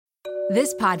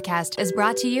This podcast is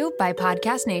brought to you by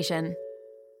Podcast Nation.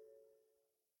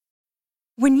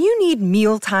 When you need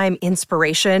mealtime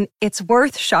inspiration, it's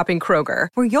worth shopping Kroger,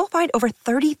 where you'll find over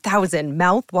 30,000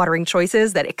 mouth-watering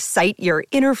choices that excite your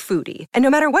inner foodie. And no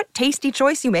matter what tasty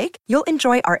choice you make, you'll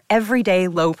enjoy our everyday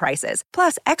low prices,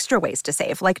 plus extra ways to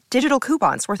save, like digital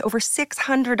coupons worth over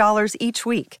 $600 each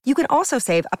week. You can also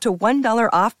save up to $1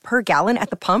 off per gallon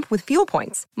at the pump with fuel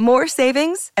points. More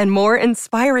savings and more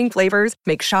inspiring flavors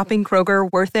make shopping Kroger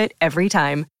worth it every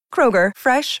time. Kroger,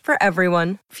 fresh for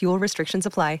everyone. Fuel restrictions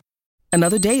apply.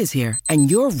 Another day is here,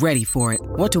 and you're ready for it.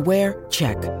 What to wear?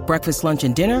 Check. Breakfast, lunch,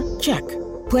 and dinner? Check.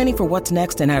 Planning for what's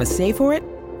next and how to save for it?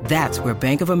 That's where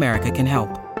Bank of America can help.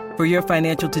 For your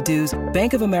financial to-dos,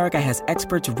 Bank of America has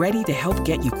experts ready to help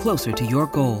get you closer to your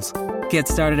goals. Get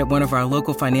started at one of our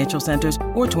local financial centers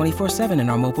or 24/7 in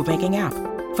our mobile banking app.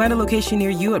 Find a location near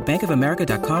you at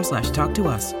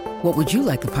bankofamerica.com/talktous. What would you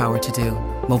like the power to do?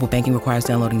 Mobile banking requires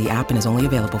downloading the app and is only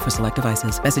available for select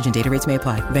devices. Message and data rates may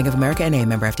apply. Bank of America N.A.,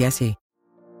 member FDIC.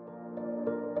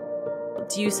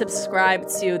 Do you subscribe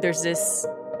to, there's this,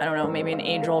 I don't know, maybe an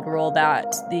age-old rule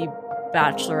that the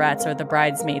bachelorettes or the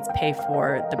bridesmaids pay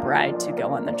for the bride to go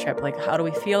on the trip? Like, how do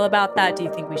we feel about that? Do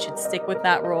you think we should stick with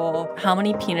that rule? How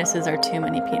many penises are too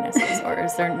many penises? Or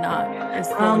is there not, does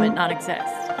the limit not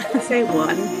exist? Say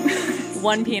one.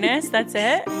 One penis, that's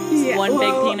it? Yeah, one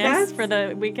big penis for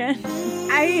the weekend?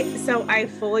 I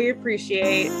fully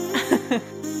appreciate.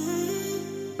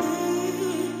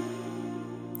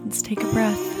 Let's take a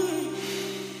breath.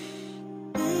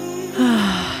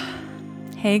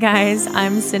 Hey guys,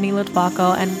 I'm Cindy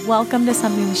Litvaco, and welcome to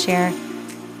Something to Share.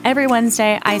 Every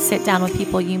Wednesday, I sit down with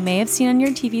people you may have seen on your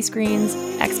TV screens,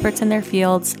 experts in their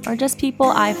fields, or just people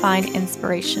I find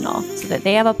inspirational, so that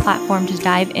they have a platform to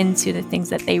dive into the things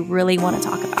that they really want to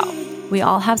talk about. We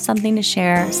all have something to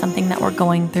share, something that we're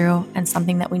going through, and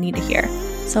something that we need to hear.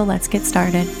 So let's get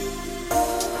started.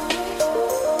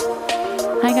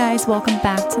 Hi guys, welcome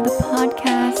back to the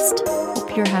podcast.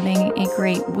 Hope you're having a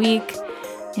great week,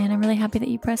 and I'm really happy that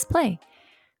you pressed play.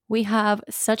 We have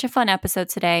such a fun episode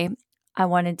today. I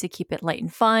wanted to keep it light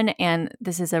and fun, and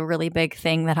this is a really big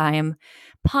thing that I am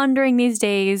pondering these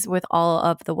days with all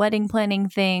of the wedding planning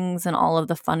things and all of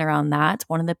the fun around that.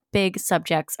 One of the big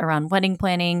subjects around wedding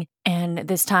planning and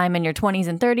this time in your 20s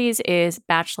and 30s is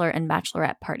bachelor and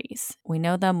bachelorette parties. We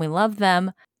know them, we love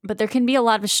them, but there can be a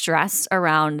lot of stress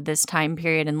around this time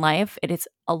period in life. It is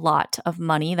a lot of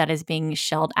money that is being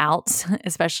shelled out,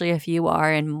 especially if you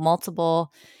are in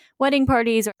multiple wedding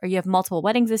parties, or you have multiple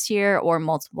weddings this year, or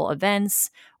multiple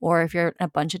events, or if you're at a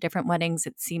bunch of different weddings.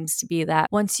 It seems to be that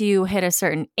once you hit a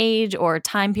certain age or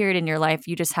time period in your life,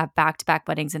 you just have back-to-back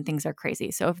weddings and things are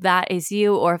crazy. So if that is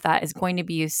you, or if that is going to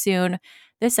be you soon,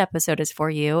 this episode is for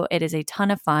you. It is a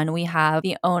ton of fun. We have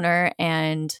the owner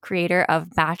and creator of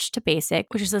Batch to Basic,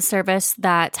 which is a service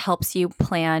that helps you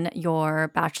plan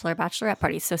your bachelorette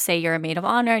party. So say you're a maid of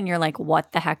honor and you're like,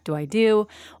 what the heck do I do?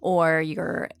 Or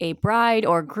you're a bride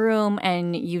or groom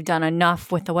and you've done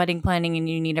enough with the wedding planning and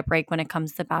you need a break when it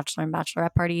comes to bachelor and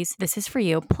bachelorette parties. This is for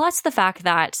you. Plus the fact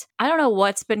that I don't know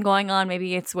what's been going on.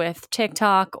 Maybe it's with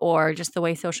TikTok or just the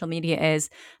way social media is.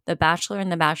 The bachelor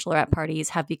and the bachelorette parties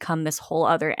have become this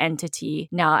whole other entity.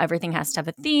 Now everything has to have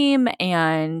a theme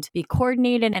and be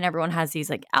coordinated, and everyone has these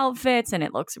like outfits and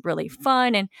it looks really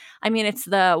fun. And I mean, it's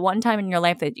the one time in your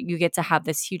life that you get to have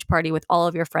this huge party with all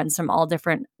of your friends from all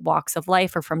different walks of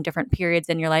life or from different periods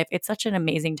in your life. It's such an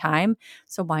amazing time.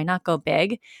 So why not go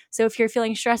big? So if you're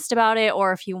feeling stressed about it,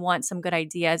 or if you want some good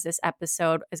ideas, this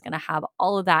episode is going to have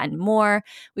all of that and more.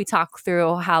 We talk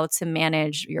through how to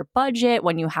manage your budget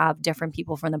when you have different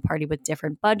people from the party with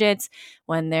different budgets,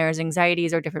 when there's anxieties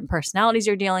or different personalities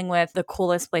you're dealing with, the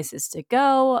coolest places to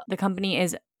go. The company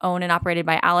is owned and operated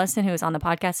by Allison, who is on the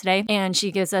podcast today. And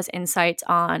she gives us insights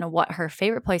on what her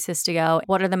favorite places to go,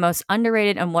 what are the most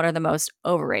underrated and what are the most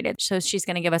overrated. So she's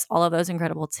going to give us all of those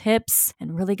incredible tips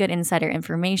and really good insider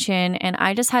information. And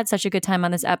I just had such a good time on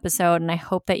this episode, and I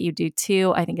hope that you do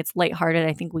too. I think it's lighthearted.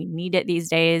 I think we need it these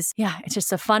days. Yeah, it's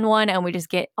just a fun one. And we just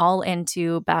get all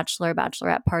into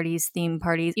bachelorette parties, theme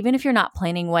parties. Even if you're not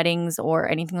planning weddings or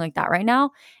anything like that right now,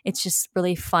 it's just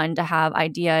really fun to have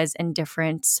ideas and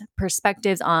different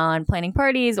perspectives on planning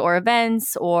parties or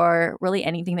events or really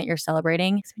anything that you're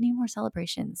celebrating, because we need more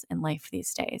celebrations in life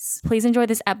these days. Please enjoy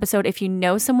this episode. If you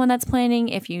know someone that's planning,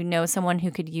 if you know someone who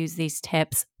could use these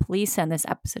tips, please send this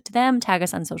episode to them. Tag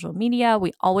us on social media.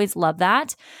 We always love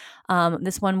that.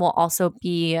 This one will also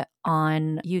be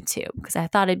on YouTube because I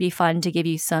thought it'd be fun to give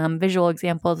you some visual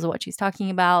examples of what she's talking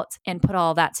about and put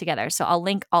all of that together. So I'll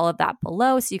link all of that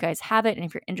below so you guys have it. And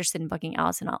if you're interested in booking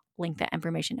Allison, I'll link that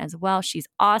information as well. She's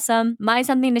awesome. My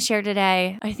something to share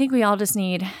today, I think we all just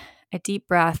need a deep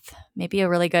breath, maybe a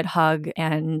really good hug,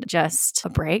 and just a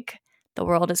break. The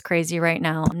world is crazy right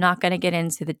now. I'm not going to get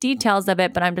into the details of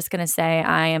it, but I'm just going to say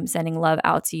I am sending love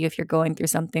out to you if you're going through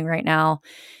something right now.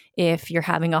 If you're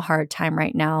having a hard time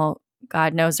right now,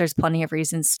 God knows there's plenty of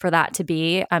reasons for that to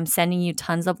be. I'm sending you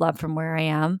tons of love from where I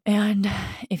am. And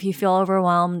if you feel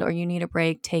overwhelmed or you need a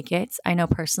break, take it. I know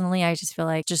personally, I just feel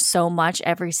like just so much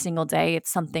every single day,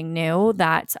 it's something new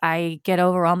that I get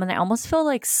overwhelmed and I almost feel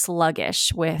like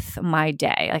sluggish with my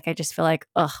day. Like I just feel like,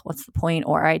 what's the point?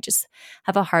 Or I just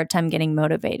have a hard time getting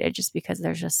motivated just because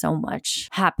there's just so much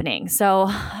happening. So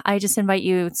I just invite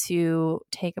you to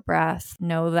take a breath,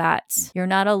 know that you're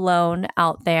not alone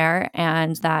out there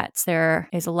and that there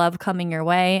is love coming your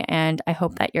way. And I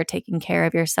hope that you're taking care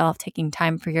of yourself, taking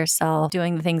time for yourself,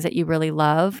 doing the things that you really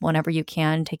love whenever you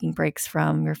can, taking breaks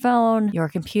from your phone, your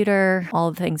computer,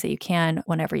 all the things that you can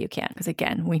whenever you can. Because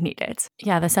again, we need it.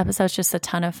 Yeah, this episode's just a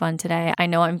ton of fun today. I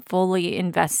know I'm fully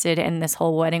invested in this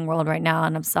whole wedding world right now,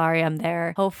 and I'm sorry I'm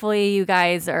there. Hopefully you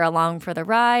guys are along for the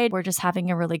ride. We're just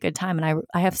having a really good time. And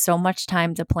I have so much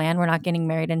time to plan. We're not getting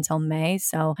married until May.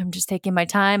 So I'm just taking my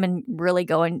time and really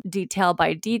going detail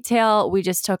by detail. We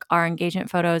just took our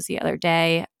engagement photos the other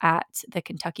day at the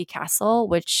Kentucky Castle,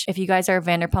 which if you guys are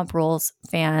Vanderpump Rules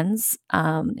fans,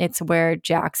 it's where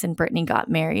Jax and Brittany got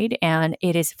married and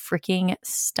it is freaking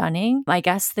stunning. I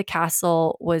guess the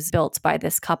castle was built by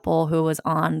this couple who was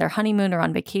on their honeymoon or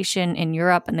on vacation in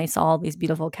Europe and they saw all these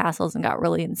beautiful castles and got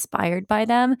really inspired by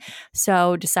them.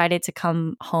 So decided to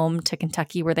come home to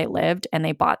Kentucky where they lived and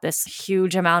they bought this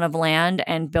huge amount of land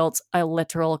and built a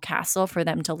literal castle for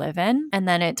them to live in. And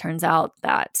then it turns out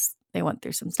that they went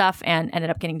through some stuff and ended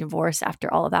up getting divorced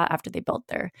after all of that, after they built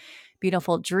their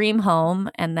beautiful dream home.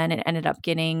 And then it ended up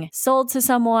getting sold to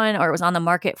someone or it was on the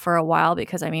market for a while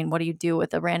because, I mean, what do you do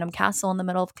with a random castle in the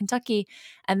middle of Kentucky?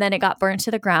 And then it got burnt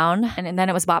to the ground and then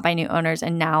it was bought by new owners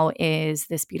and now is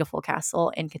this beautiful castle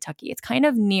in Kentucky. It's kind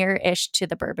of near-ish to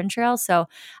the Bourbon Trail. So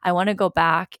I want to go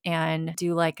back and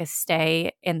do like a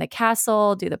stay in the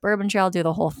castle, do the Bourbon Trail, do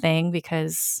the whole thing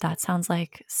because that sounds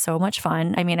like so much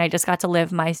fun. I mean, I just got to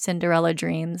live my Cinderella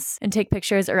dreams and take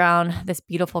pictures around this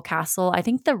beautiful castle. I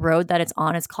think the road that it's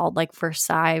on is called like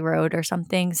Versailles Road or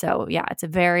something. So yeah, it's a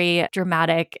very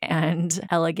dramatic and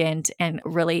elegant and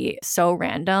really so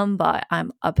random, but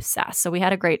I'm obsessed. So we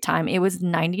had a great time. It was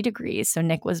 90 degrees. So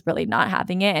Nick was really not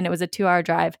having it. And it was a 2-hour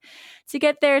drive to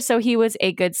get there. So he was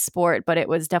a good sport, but it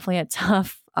was definitely a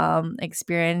tough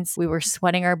experience. We were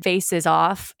sweating our faces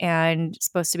off and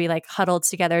supposed to be like huddled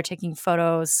together, taking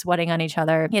photos, sweating on each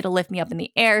other. He had to lift me up in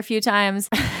the air a few times.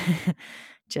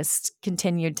 Just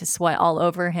continued to sweat all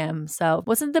over him. So it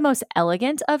wasn't the most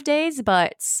elegant of days,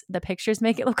 but the pictures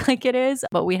make it look like it is.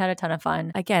 But we had a ton of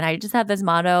fun. Again, I just have this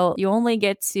motto, you only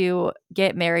get to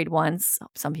get married once.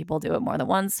 Some people do it more than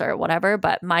once or whatever,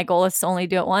 but my goal is to only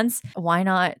do it once. Why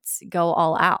not go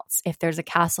all out? If there's a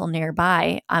castle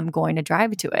nearby, I'm going to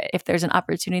drive to it. If there's an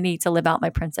opportunity to live out my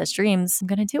princess dreams, I'm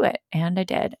going to do it. And I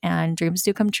did. And dreams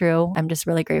do come true. I'm just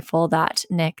really grateful that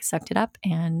Nick sucked it up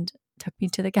and took me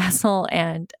to the castle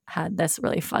and had this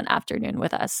really fun afternoon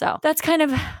with us. So that's kind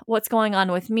of what's going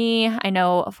on with me. I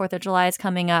know 4th of July is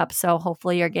coming up, so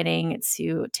hopefully you're getting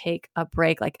to take a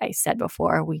break. Like I said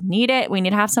before, we need it. We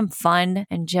need to have some fun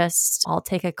and just all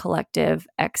take a collective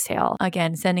exhale.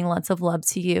 Again, sending lots of love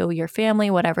to you, your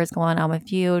family, whatever's going on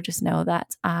with you. Just know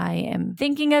that I am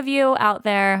thinking of you out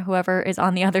there, whoever is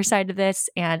on the other side of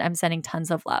this, and I'm sending tons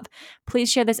of love.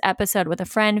 Please share this episode with a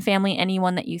friend, family,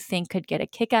 anyone that you think could get a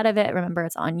kick out of it. Remember,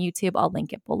 it's on YouTube. I'll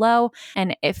link it below.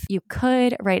 And if you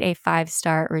could write a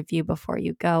 5-star review before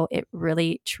you go, it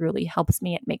really, truly helps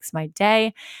me. It makes my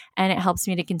day and it helps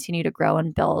me to continue to grow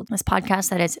and build this podcast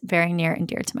that is very near and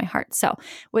dear to my heart. So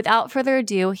without further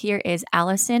ado, here is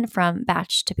Allison from Bach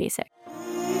to Basic.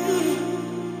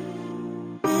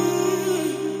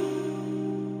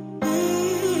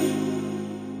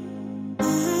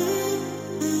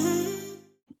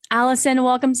 Allison,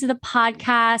 welcome to the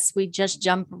podcast. We just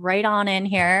jump right on in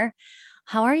here.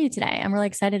 How are you today? I'm really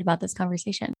excited about this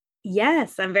conversation.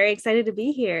 Yes, I'm very excited to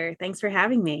be here. Thanks for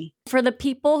having me. For the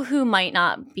people who might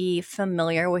not be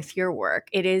familiar with your work,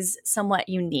 it is somewhat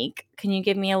unique. Can you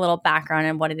give me a little background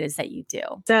on what it is that you do?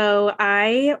 So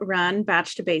I run Bach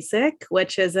to Basic,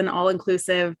 which is an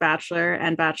all-inclusive bachelor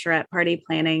and bachelorette party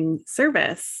planning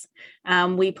service.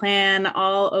 We plan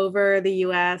all over the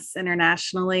US,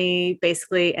 internationally,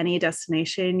 basically any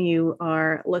destination you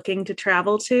are looking to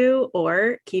travel to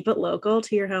or keep it local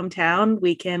to your hometown.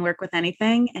 We can work with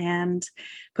anything and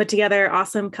put together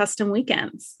awesome custom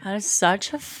weekends. That is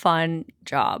such a fun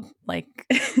job. Like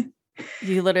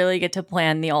you literally get to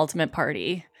plan the ultimate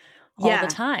party all the Yeah,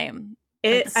 time.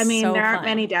 That's there so aren't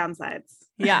many fun. downsides.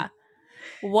 Yeah.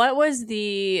 What was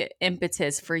the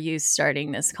impetus for you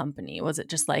starting this company? Was it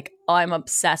just like, oh, I'm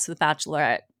obsessed with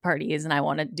bachelorette parties and I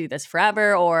want to do this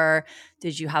forever? Or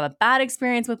did you have a bad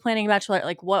experience with planning a bachelorette?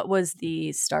 Like, what was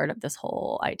the start of this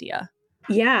whole idea?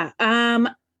 Yeah.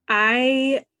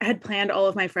 I had planned all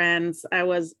of my friends. I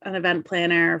was an event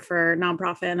planner for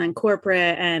nonprofit and then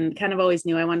corporate, and kind of always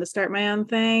knew I wanted to start my own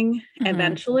thing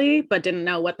eventually, but didn't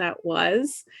know what that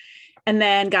was. And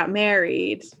then got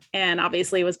married and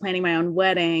obviously was planning my own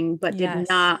wedding, but did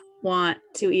not want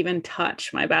to even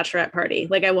touch my bachelorette party.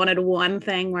 Like I wanted one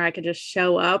thing where I could just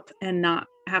show up and not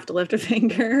have to lift a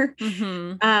finger.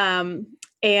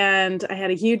 And I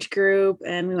had a huge group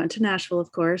and we went to Nashville,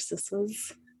 of course. This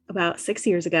was about 6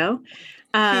 years ago.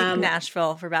 Peak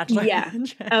Nashville for bachelor. Yeah.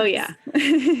 Oh yeah.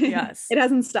 Yes. It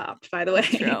hasn't stopped, by the way.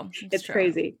 It's true. It's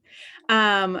crazy.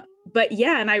 But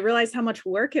yeah, and I realized how much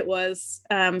work it was,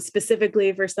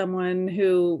 specifically for someone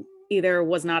who either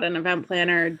was not an event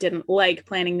planner, didn't like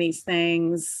planning these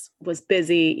things, was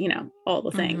busy, all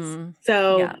the things.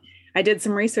 So I did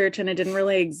some research and it didn't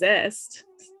really exist,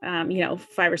 5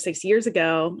 or 6 years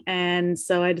ago. And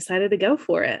so I decided to go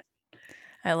for it.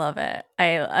 I love it.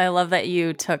 I love that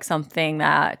you took something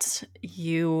that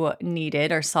you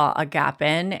needed or saw a gap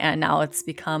in, and now it's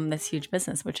become this huge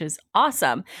business, which is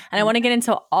awesome. And I want to get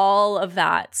into all of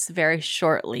that very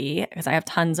shortly because I have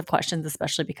tons of questions,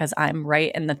 especially because I'm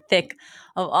right in the thick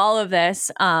of all of this.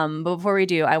 But before we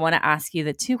do, I want to ask you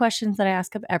the 2 questions that I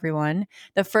ask of everyone.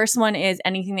 The first one is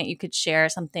anything that you could share,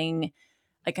 something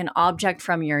like an object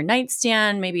from your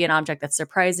nightstand, maybe an object that's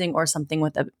surprising or something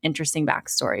with an interesting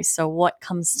backstory. So what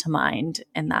comes to mind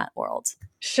in that world?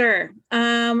 Sure.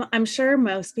 I'm sure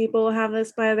most people have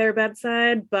this by their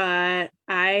bedside, but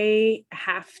I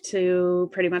have to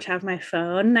pretty much have my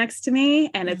phone next to me.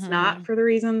 And it's not for the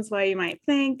reasons why you might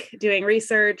think, doing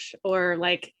research or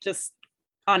like just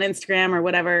on Instagram or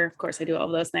whatever. Of course, I do all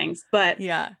of those things, but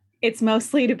it's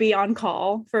mostly to be on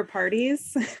call for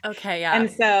parties. Okay, yeah.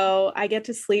 And so I get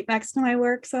to sleep next to my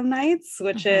work some nights,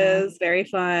 which is very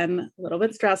fun, a little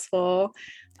bit stressful.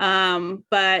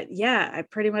 But yeah, I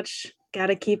pretty much got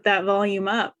to keep that volume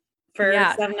up for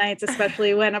some nights,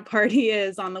 especially when a party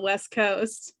is on the West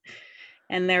Coast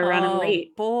and they're running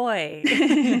late. Boy.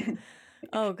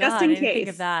 Oh God, Just in I didn't case. think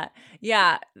of that.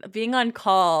 Yeah, being on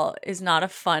call is not a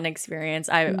fun experience.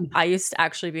 I used to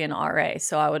actually be an RA,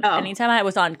 so I would anytime I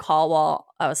was on call while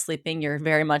I was sleeping, you're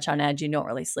very much on edge. You don't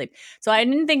really sleep. So I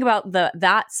didn't think about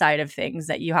that side of things,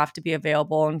 that you have to be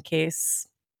available in case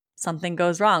something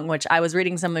goes wrong, which I was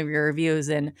reading some of your reviews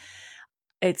and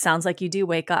it sounds like you do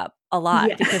wake up a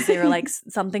lot because they were like,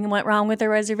 something went wrong with the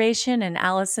reservation and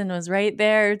Allison was right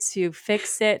there to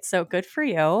fix it. So good for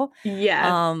you. Yes.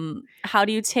 How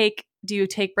do you take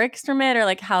breaks from it, or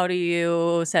like how do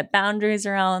you set boundaries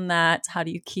around that? How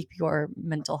do you keep your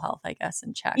mental health, I guess,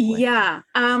 in check?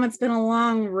 It's been a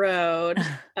long road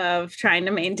of trying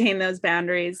to maintain those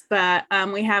boundaries, but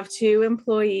we have 2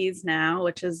 employees now,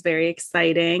 which is very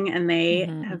exciting, and they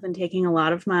have been taking a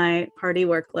lot of my party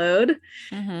workload,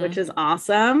 which is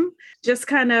awesome. Just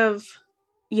kind of,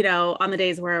 on the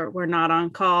days where we're not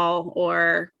on call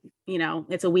or,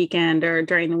 it's a weekend or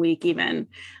during the week even,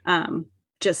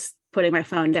 just putting my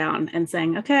phone down and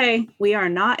saying, okay, we are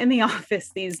not in the office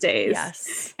these days.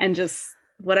 Yes. And just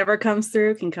whatever comes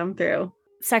through can come through.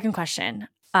 Second question,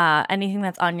 anything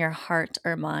that's on your heart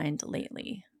or mind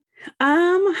lately?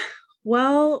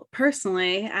 Well,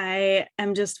 personally, I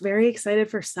am just very excited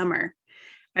for summer.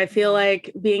 I feel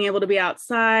like being able to be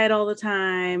outside all the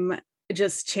time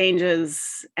just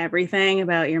changes everything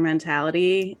about your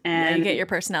mentality. And you get your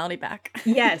personality back.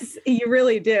 Yes, you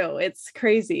really do. It's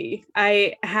crazy.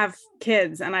 I have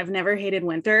kids and I've never hated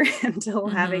winter until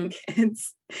having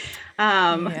kids.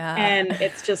 And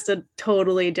it's just a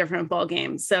totally different ball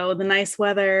game. So the nice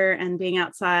weather and being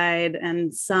outside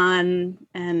and sun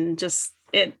and just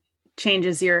it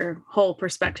changes your whole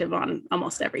perspective on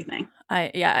almost everything.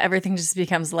 Everything just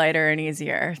becomes lighter and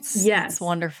easier. It's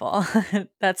wonderful.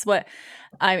 That's what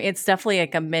it's definitely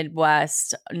like a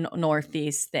Midwest,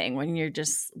 Northeast thing when you're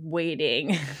just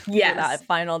waiting for that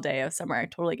final day of summer. I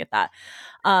totally get that.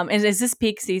 And is this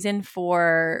peak season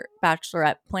for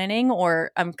bachelorette planning,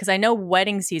 or because I know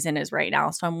wedding season is right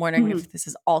now, so I'm wondering if this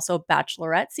is also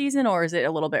bachelorette season, or is it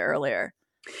a little bit earlier?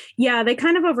 Yeah, they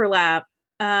kind of overlap.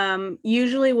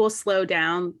 Usually we'll slow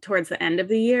down towards the end of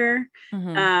the year.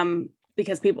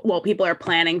 Because people are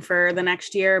planning for the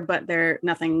next year, but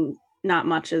not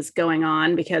much is going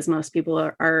on because most people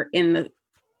are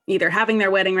either having their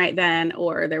wedding right then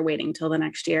or they're waiting till the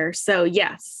next year. So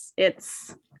yes,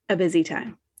 it's a busy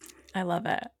time. I love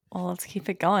it. Well, let's keep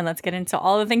it going. Let's get into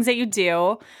all the things that you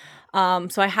do.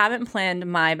 So I haven't planned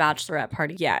my bachelorette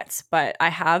party yet, but I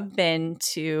have been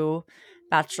to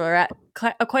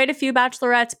quite a few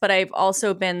bachelorettes, but I've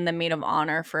also been the maid of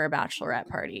honor for a bachelorette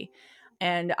party.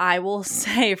 And I will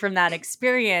say from that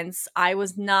experience, I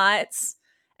was not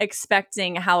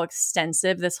expecting how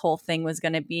extensive this whole thing was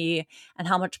going to be and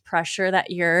how much pressure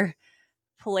that you're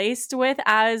placed with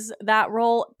as that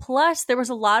role. Plus, there was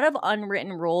a lot of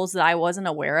unwritten rules that I wasn't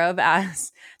aware of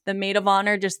as the maid of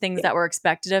honor, just things that were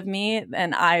expected of me.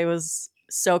 And I was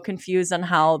so confused on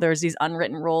how there's these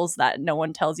unwritten rules that no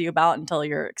one tells you about until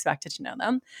you're expected to know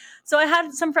them. So I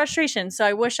had some frustration. So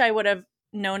I wish I would have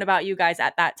known about you guys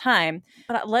at that time.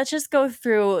 But let's just go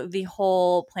through the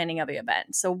whole planning of the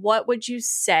event. So what would you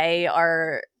say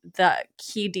are the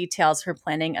key details for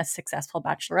planning a successful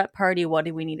bachelorette party? What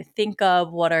do we need to think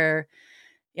of? What are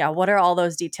all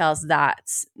those details that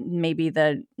maybe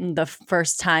the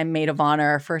first time maid of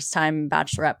honor, first time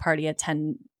bachelorette party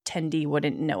attendee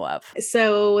wouldn't know of?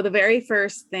 So the very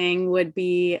first thing would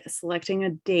be selecting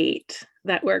a date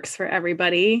that works for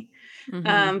everybody.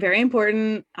 Very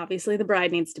important. Obviously, the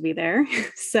bride needs to be there.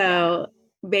 So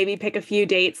maybe pick a few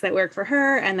dates that work for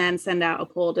her and then send out a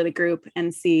poll to the group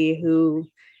and see who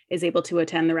is able to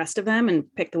attend the rest of them and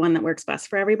pick the one that works best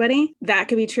for everybody. That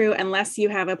could be true unless you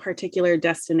have a particular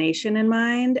destination in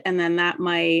mind, and then that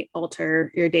might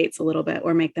alter your dates a little bit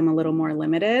or make them a little more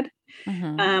limited.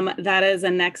 That is a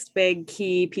next big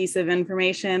key piece of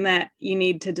information that you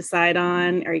need to decide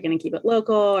on. Are you going to keep it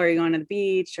local? Are you going to the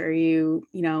beach? Are you,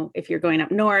 if you're going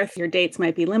up north, your dates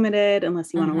might be limited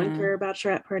unless you want a winter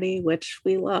bachelorette party, which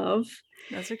we love.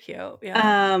 Those are cute.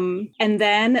 Yeah. And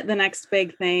then the next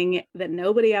big thing that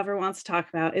nobody ever wants to talk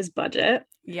about is budget.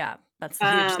 Yeah. That's the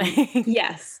huge thing.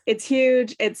 Yes, it's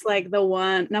huge. It's like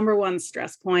the number one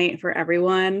stress point for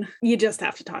everyone. You just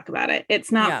have to talk about it.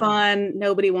 It's not fun.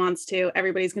 Nobody wants to.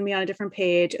 Everybody's going to be on a different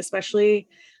page, especially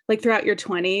like throughout your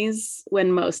 20s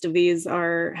when most of these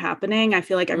are happening. I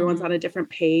feel like everyone's on a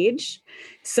different page.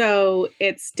 So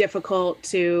it's difficult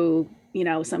to,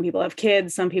 some people have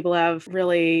kids, some people have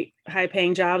really high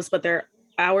paying jobs, but their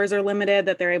hours are limited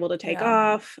that they're able to take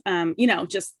off,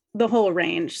 just the whole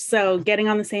range. So getting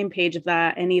on the same page of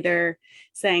that and either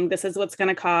saying, this is what's going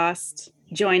to cost,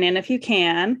 join in if you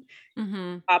can,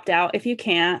 opt out if you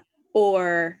can't,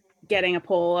 or getting a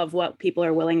poll of what people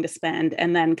are willing to spend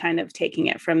and then kind of taking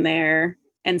it from there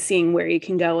and seeing where you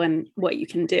can go and what you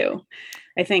can do.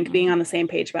 I think being on the same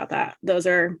page about that, those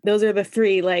are the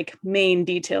three like main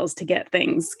details to get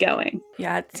things going.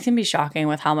 Yeah, it can be shocking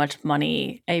with how much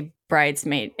money a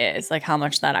bridesmaid is, like how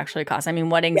much that actually costs. I mean,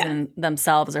 weddings in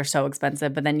themselves are so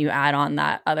expensive, but then you add on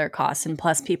that other cost, and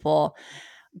plus people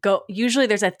usually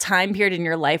there's a time period in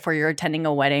your life where you're attending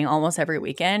a wedding almost every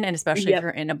weekend, and especially if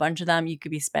you're in a bunch of them, you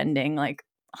could be spending like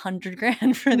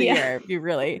 $100,000 for the year if you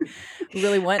really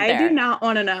went there. I do not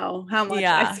want to know how much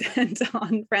I spent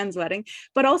on friends' wedding,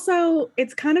 but also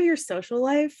it's kind of your social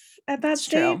life at that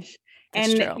stage.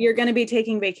 And you're going to be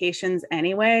taking vacations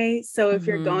anyway. So if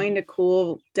you're going to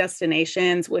cool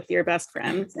destinations with your best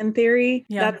friends, in theory,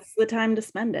 that's the time to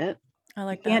spend it. I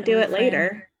like you that. Can't do it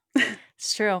later.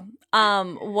 It's true.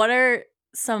 What are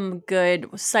some good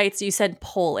sites? You said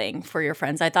polling for your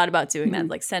friends. I thought about doing that,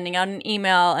 like sending out an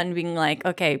email and being like,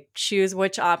 okay, choose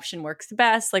which option works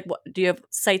best. Like, what do you have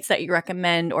sites that you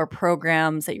recommend or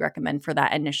programs that you recommend for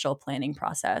that initial planning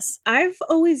process? I've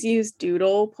always used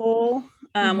Doodle Poll,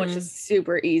 which is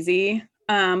super easy.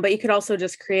 But you could also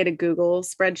just create a Google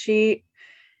spreadsheet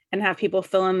and have people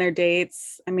fill in their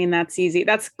dates. I mean, that's easy.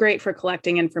 That's great for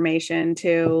collecting information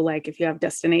too. Like if you have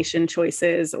destination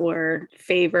choices or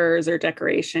favors or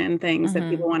decoration things that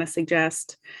people want to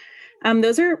suggest.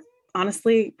 Those are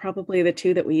honestly probably the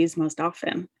two that we use most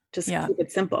often. Just keep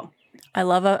it simple. I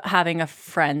love having a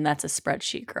friend that's a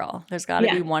spreadsheet girl. There's got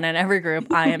to be one in every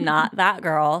group. I am not that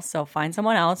girl, so find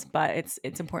someone else, but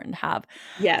it's important to have.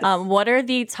 Yes. What are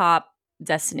the top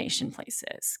destination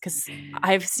places? Because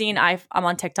I'm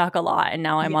on TikTok a lot, and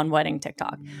now I'm on wedding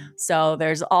TikTok. So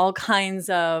there's all kinds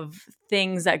of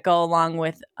things that go along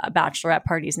with bachelorette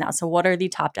parties now. So what are the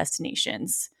top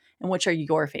destinations, and which are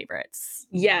your favorites?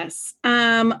 Yes.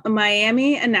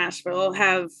 Miami and Nashville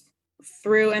have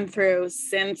through and through,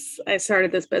 since I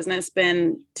started this business,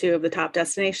 been two of the top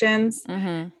destinations.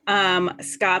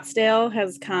 Scottsdale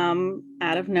has come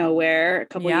out of nowhere a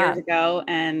couple years ago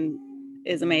and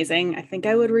is amazing. I think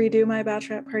I would redo my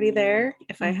bachelorette party there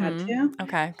if I had to.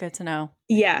 Okay, good to know.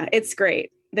 Yeah, it's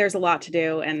great. There's a lot to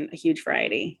do and a huge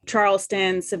variety.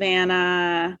 Charleston,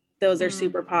 Savannah, those are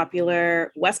super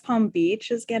popular. West Palm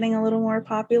Beach is getting a little more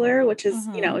popular, which is,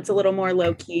 it's a little more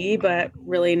low key, but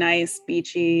really nice,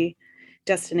 beachy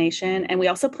destination. And we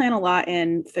also plan a lot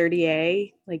in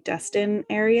 30A, like Destin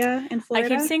area in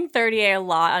Florida. I keep seeing 30A a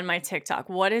lot on my TikTok.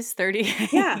 What is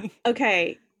 30A? Yeah.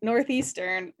 Okay.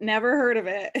 Northeastern. Never heard of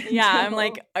it. Yeah. I'm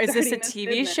like, is this a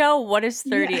TV show? What is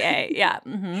 30A? Yeah.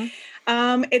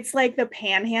 It's like the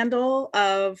panhandle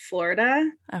of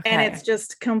Florida. Okay. And it's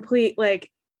just complete,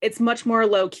 like, it's much more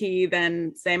low key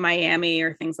than, say, Miami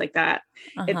or things like that.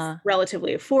 It's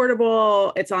relatively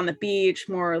affordable. It's on the beach,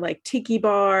 more like tiki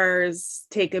bars.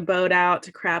 Take a boat out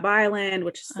to Crab Island,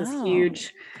 which is this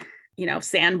huge,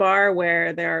 sandbar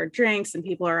where there are drinks and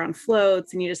people are on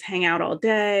floats and you just hang out all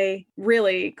day.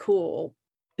 Really cool,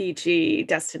 beachy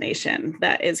destination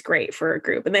that is great for a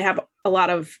group. And they have a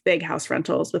lot of big house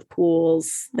rentals with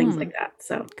pools, things like that.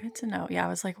 So good to know. Yeah. I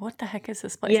was like, what the heck is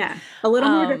this place? Yeah. A little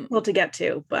more difficult to get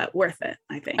to, but worth it,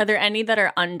 I think. Are there any that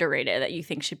are underrated that you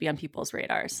think should be on people's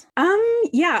radars?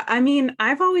 Yeah. I mean,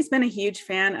 I've always been a huge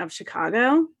fan of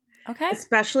Chicago. Okay.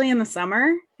 Especially in the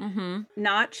summer.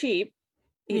 Not cheap.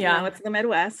 Even though it's the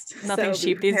Midwest. Nothing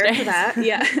cheap these days. For that.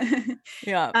 Yeah.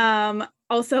 Yeah.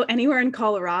 Also anywhere in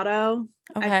Colorado,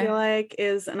 I feel like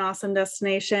is an awesome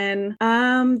destination.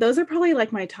 Those are probably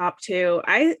like my top two.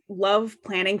 I love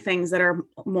planning things that are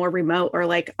more remote or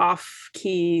like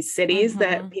off-key cities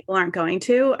that people aren't going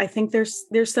to. I think there's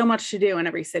so much to do in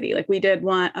every city. Like we did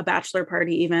a bachelor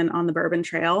party even on the Bourbon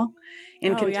Trail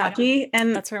in Kentucky. Yeah.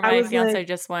 And that's where my fiance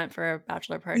just went for a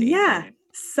bachelor party. Yeah.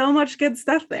 So much good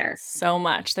stuff there. So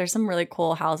much. There's some really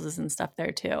cool houses and stuff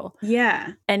there too.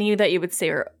 Yeah. Any that you would say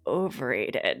are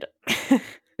overrated?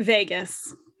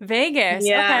 Vegas. Yeah.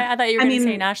 Okay. I thought you were going to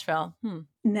say Nashville.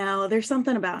 No, there's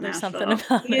something about Nashville. Something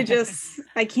about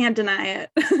I can't deny it.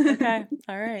 Okay.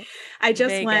 All right. I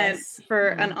just went for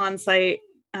an on-site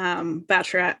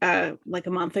bachelorette like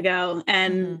a month ago,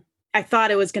 and I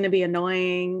thought it was going to be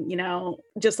annoying,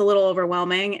 just a little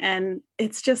overwhelming, and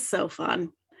it's just so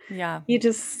fun. Yeah.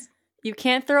 You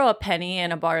can't throw a penny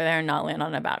in a bar there and not land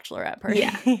on a bachelorette party.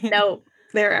 Yeah. No,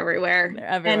 they're everywhere. They're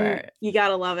everywhere. And you got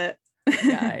to love it.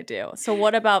 Yeah, I do. So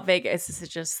what about Vegas? Is it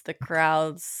just the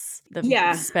crowds, the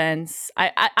expense?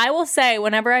 I will say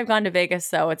whenever I've gone to Vegas,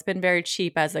 though, it's been very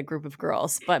cheap as a group of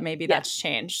girls, but maybe that's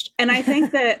changed. And I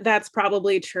think that's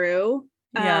probably true.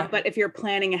 But if you're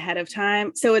planning ahead of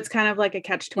time, so it's kind of like a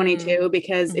catch-22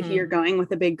 because if you're going with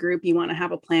a big group, you want to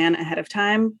have a plan ahead of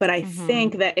time. But I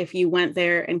think that if you went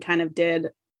there and kind of did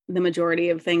the majority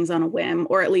of things on a whim,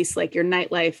 or at least like your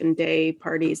nightlife and day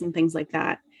parties and things like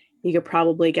that, you could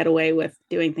probably get away with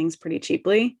doing things pretty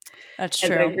cheaply. That's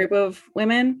true. As a group of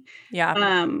women.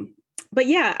 Yeah. But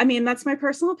yeah, I mean, that's my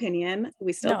personal opinion.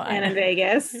 We still plan in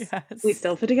Vegas. Yes. We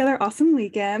still put together awesome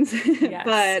weekends. Yes.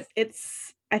 But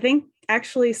I think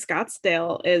actually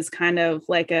Scottsdale is kind of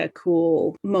like a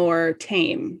cool, more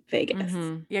tame Vegas.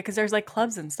 Yeah, because there's like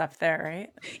clubs and stuff there, right?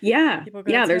 Yeah.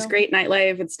 Yeah, there's great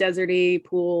nightlife. It's deserty,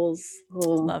 pools.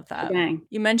 Love that. Dang.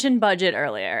 You mentioned budget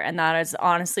earlier, and that is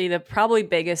honestly the probably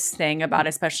biggest thing about,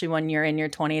 especially when you're in your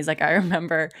 20s. Like I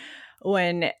remember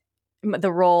when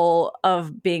the role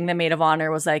of being the maid of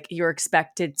honor was like you're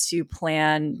expected to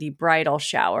plan the bridal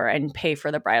shower and pay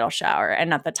for the bridal shower.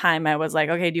 And at the time I was like,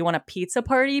 okay, do you want a pizza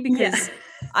party? Because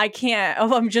I can't,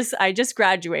 I just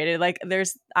graduated. Like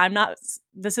this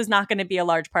is not going to be a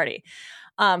large party.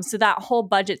 So that whole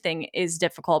budget thing is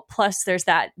difficult. Plus there's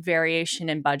that variation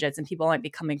in budgets and people might be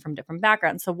coming from different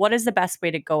backgrounds. So what is the best way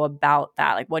to go about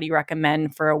that? Like, what do you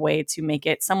recommend for a way to make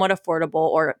it somewhat affordable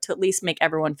or to at least make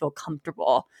everyone feel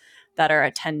comfortable that are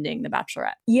attending the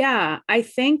bachelorette? Yeah, I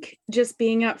think just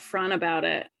being upfront about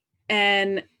it.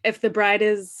 And if the bride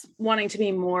is wanting to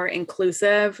be more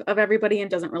inclusive of everybody and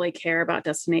doesn't really care about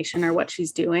destination or what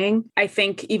she's doing, I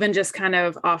think even just kind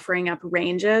of offering up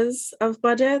ranges of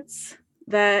budgets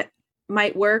that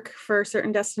might work for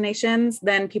certain destinations,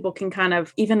 then people can kind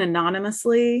of even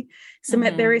anonymously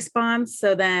submit their response.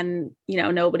 So then,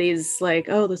 nobody's like,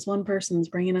 oh, this one person's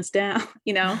bringing us down,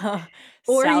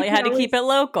 Or Sally had to keep it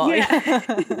local. Yeah.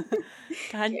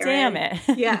 God damn it.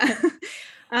 Yeah.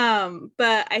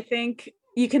 But I think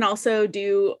you can also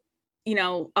do,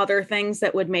 other things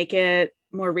that would make it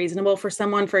more reasonable for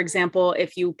someone. For example,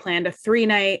 if you planned a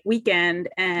 3-night weekend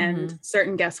and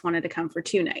certain guests wanted to come for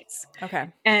 2 nights. Okay.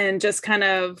 And just kind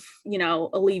of,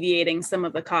 alleviating some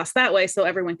of the cost that way so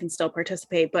everyone can still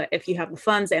participate. But if you have the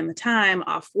funds and the time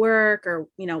off work or,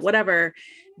 whatever,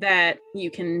 that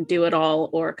you can do it all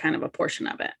or kind of a portion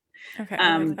of it.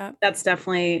 Okay. That's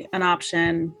definitely an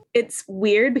option. It's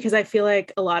weird because I feel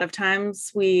like a lot of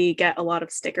times we get a lot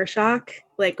of sticker shock,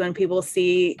 like when people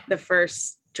see the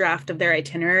first draft of their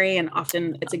itinerary, and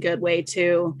often it's a good way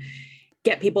to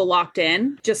get people locked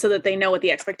in just so that they know what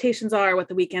the expectations are, what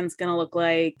the weekend's going to look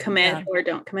like, commit or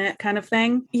don't commit kind of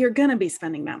thing. You're going to be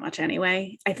spending that much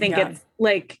anyway. I think it's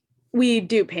like, we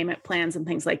do payment plans and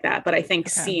things like that, but I think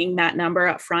seeing that number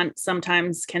up front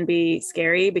sometimes can be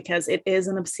scary because it is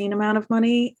an obscene amount of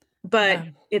money, but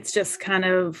it's just kind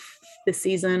of the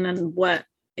season and what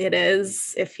it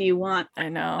is if you want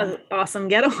an awesome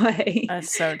getaway.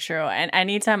 That's so true. And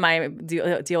anytime I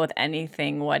deal with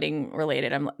anything wedding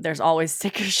related, there's always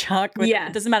sticker shock.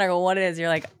 It doesn't matter what it is. You're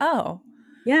like, oh,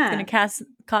 it's going to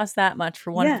cost that much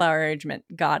for one flower arrangement.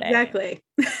 Got it. Exactly.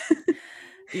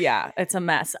 Yeah, it's a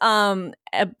mess.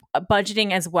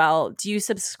 Budgeting as well. Do you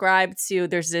subscribe to,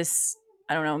 there's this,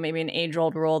 I don't know, maybe an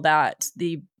age-old rule that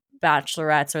the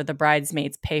bachelorettes or the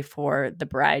bridesmaids pay for the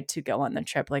bride to go on the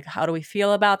trip? Like, how do we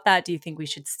feel about that? Do you think we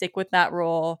should stick with that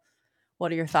rule?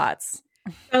 What are your thoughts?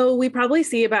 So we probably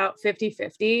see about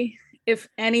 50-50. If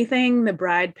anything, the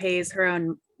bride pays her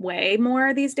own way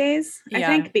more these days, I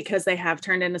think, because they have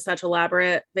turned into such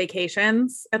elaborate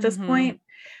vacations at this point.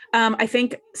 I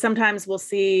think sometimes we'll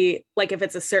see, like, if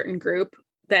it's a certain group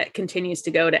that continues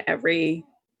to go to every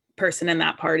person in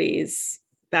that party's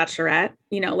bachelorette,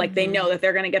 like they know that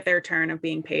they're going to get their turn of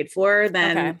being paid for,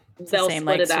 then they'll same,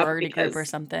 split like, it up sorority because, group or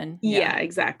something. Yeah,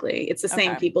 exactly. It's the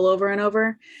same people over and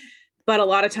over. But a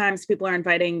lot of times people are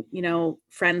inviting,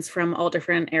 friends from all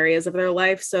different areas of their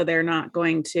life. So they're not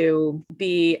going to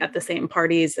be at the same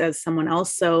parties as someone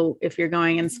else. So if you're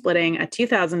going and splitting a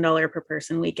 $2,000 per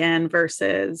person weekend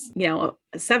versus, a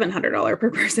 $700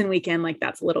 per person weekend, like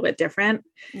that's a little bit different.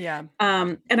 Yeah.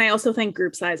 And I also think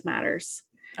group size matters.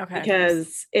 Okay.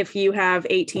 Because if you have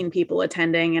 18 people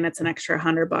attending and it's an extra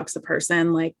 $100 a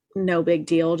person, like no big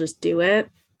deal, just do it.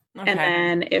 Okay. And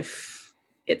then if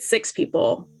it's 6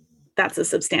 people, that's a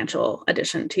substantial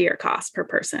addition to your cost per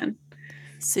person.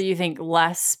 So you think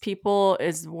less people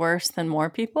is worse than more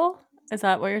people? Is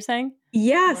that what you're saying?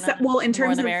 Yes. Well, in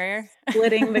terms of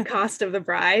splitting the cost of the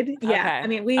bride. Yeah. Okay. I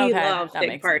mean, we love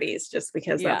big parties just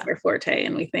because that's our forte.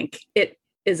 And we think it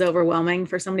is overwhelming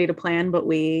for somebody to plan, but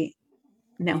we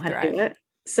know how to do it.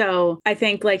 So I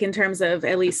think, like, in terms of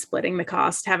at least splitting the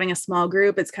cost, having a small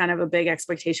group, it's kind of a big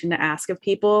expectation to ask of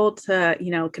people to,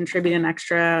 contribute an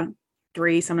extra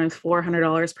 $300, sometimes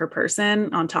 $400 per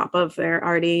person on top of their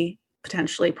already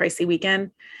potentially pricey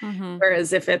weekend.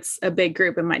 Whereas if it's a big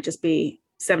group, it might just be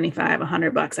 $75,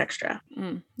 $100 extra.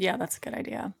 Yeah, that's a good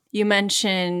idea. You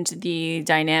mentioned the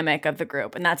dynamic of the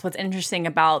group, and that's what's interesting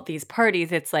about these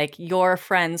parties. It's like your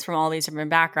friends from all these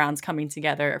different backgrounds coming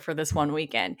together for this one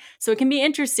weekend. So it can be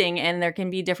interesting, and there can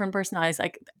be different personalities.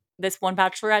 Like this one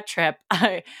bachelorette trip,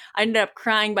 I ended up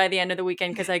crying by the end of the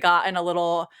weekend because I got in a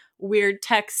little weird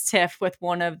text tiff with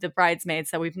one of the bridesmaids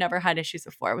that we've never had issues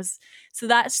before. So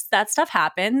that stuff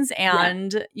happens,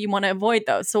 and you want to avoid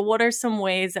those. So what are some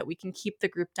ways that we can keep the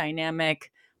group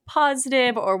dynamic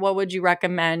positive, or what would you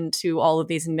recommend to all of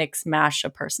these mixed mash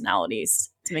of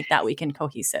personalities to make that weekend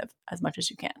cohesive as much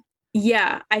as you can?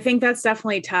 Yeah, I think that's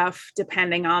definitely tough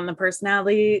depending on the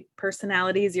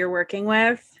personalities you're working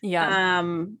with. Yeah.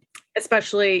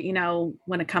 Especially,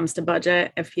 when it comes to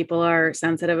budget, if people are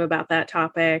sensitive about that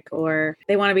topic or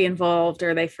they want to be involved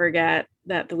or they forget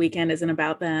that the weekend isn't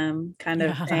about them kind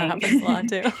of thing. That happens a lot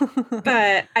too.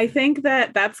 But I think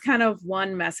that that's kind of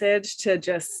one message to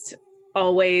just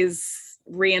always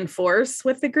reinforce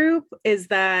with the group is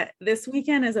that this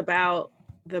weekend is about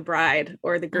the bride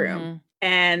or the groom.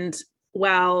 And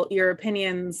while your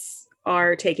opinions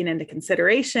are taken into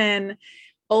consideration,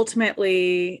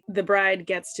 ultimately the bride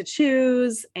gets to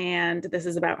choose, and this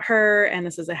is about her, and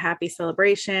this is a happy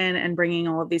celebration and bringing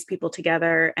all of these people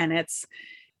together. And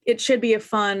it should be a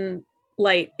fun,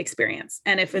 light experience.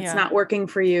 And if it's not working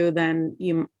for you, then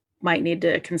you might need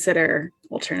to consider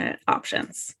alternate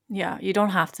options. Yeah. You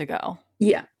don't have to go.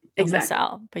 Yeah. You'll miss exactly.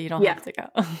 out, but you don't Yeah. have to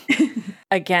go.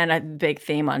 Again, a big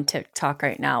theme on TikTok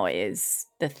right now is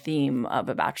the theme of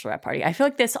a bachelorette party. I feel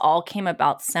like this all came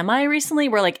about semi-recently,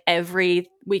 where like every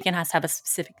weekend has to have a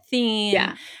specific theme,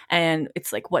 Yeah. and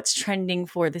it's like what's trending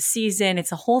for the season.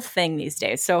 It's a whole thing these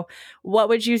days. So what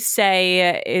would you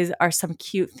say are some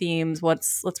cute themes?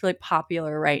 What's really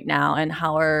popular right now, and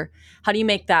how do you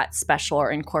make that special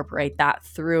or incorporate that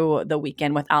through the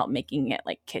weekend without making it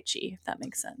like kitschy, if that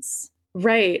makes sense?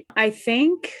 Right. I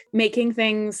think making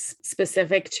things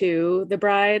specific to the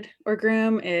bride or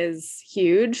groom is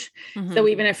huge. Mm-hmm. So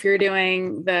even if you're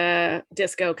doing the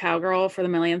disco cowgirl for the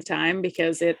millionth time,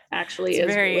 because it actually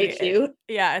is really cute.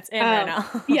 Yeah, it's in right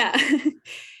now. Yeah.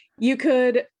 You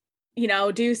could,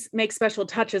 make special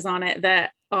touches on it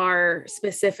that are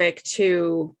specific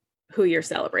to who you're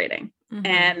celebrating. Mm-hmm.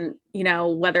 And,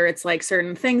 whether it's like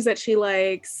certain things that she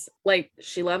likes, like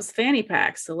she loves fanny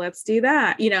packs. So let's do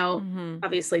that. Mm-hmm.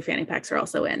 Obviously fanny packs are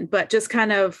also in, but just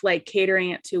kind of like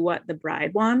catering it to what the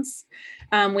bride wants.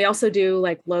 We also do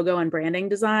like logo and branding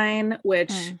design,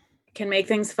 which can make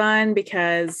things fun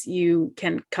because you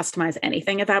can customize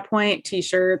anything at that point.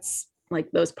 T-shirts,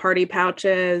 like those party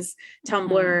pouches,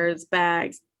 tumblers,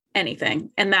 bags,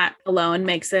 anything. And that alone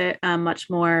makes it much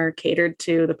more catered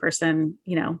to the person,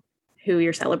 who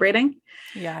you're celebrating.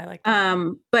 Yeah, I like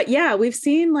that. But yeah, we've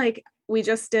seen we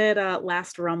just did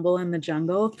Last Rumble in the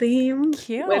Jungle theme,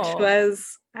 Cute. which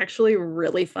was actually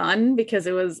really fun because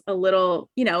it was a little,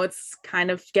 it's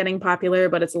kind of getting popular,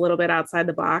 but it's a little bit outside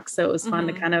the box. So it was fun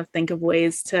to kind of think of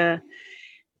ways to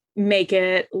make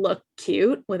it look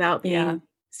cute without being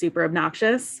super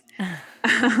obnoxious.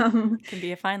 Can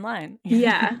be a fine line.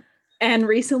 Yeah. And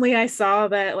recently I saw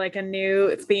that like a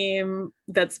new theme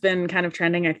that's been kind of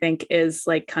trending, I think, is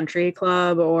like country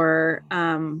club or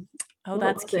oh,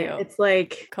 that's cute. It's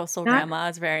like Coastal Grandma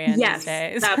is very in these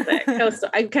days. That's it. Coastal.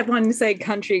 I kept wanting to say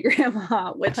country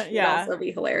grandma, which would also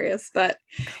be hilarious. But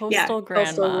Coastal Grandma.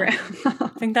 Coastal Grandma.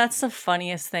 I think that's the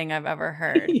funniest thing I've ever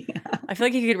heard. Yeah. I feel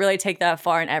like you could really take that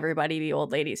far and everybody be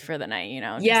old ladies for the night,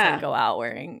 just like go out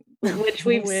wearing which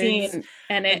we've wigs, seen,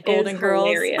 and it Golden is Girls.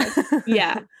 Hilarious.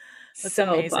 Yeah. That's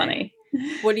so amazing. Funny.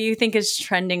 What do you think is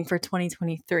trending for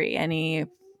 2023? Any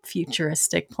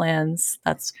futuristic plans?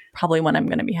 That's probably when I'm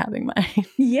going to be having mine.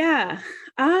 Yeah.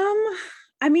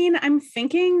 I mean, I'm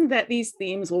thinking that these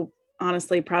themes will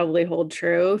honestly probably hold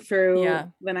true through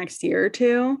the next year or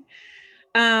two.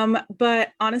 But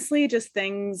honestly, just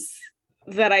things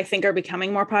that I think are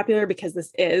becoming more popular because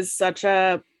this is such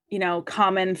a,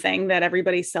 common thing that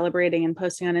everybody's celebrating and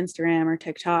posting on Instagram or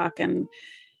TikTok. And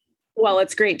while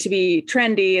it's great to be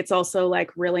trendy, it's also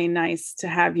like really nice to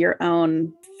have your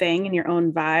own thing and your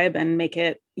own vibe and make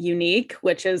it unique,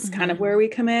 which is kind of where we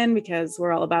come in because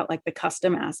we're all about like the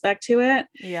custom aspect to it.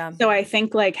 Yeah. So I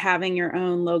think like having your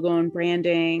own logo and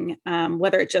branding,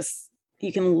 whether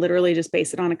you can literally just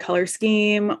base it on a color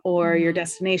scheme or your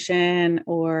destination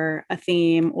or a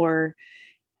theme or,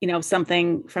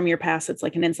 something from your past. It's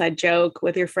like an inside joke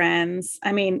with your friends.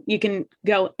 I mean, you can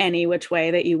go any which way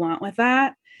that you want with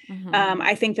that.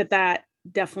 I think that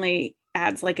definitely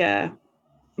adds like a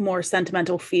more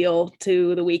sentimental feel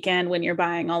to the weekend when you're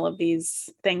buying all of these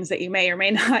things that you may or may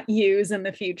not use in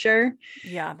the future.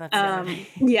 Yeah, that's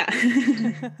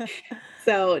yeah.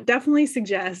 So definitely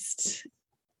suggest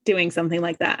doing something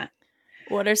like that.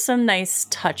 What are some nice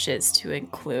touches to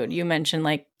include? You mentioned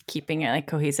like keeping it like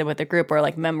cohesive with the group or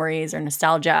like memories or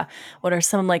nostalgia. What are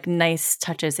some like nice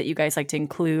touches that you guys like to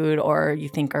include or you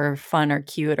think are fun or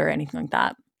cute or anything like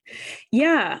that?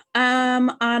 Yeah.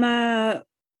 On a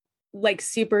like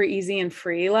super easy and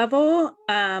free level,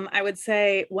 I would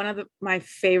say one of my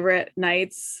favorite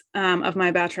nights of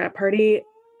my bachelorette party,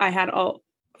 I had all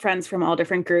friends from all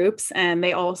different groups and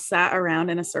they all sat around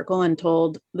in a circle and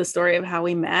told the story of how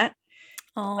we met.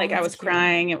 Oh, like I was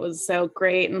crying. It was so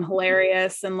great and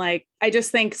hilarious. And like, I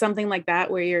just think something like that,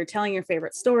 where you're telling your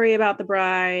favorite story about the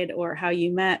bride or how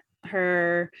you met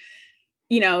her,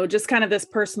 just kind of this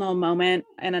personal moment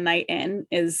and a night in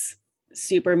is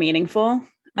super meaningful.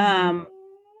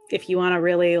 If you want to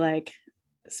really like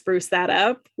spruce that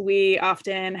up, we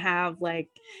often have like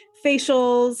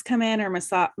facials come in or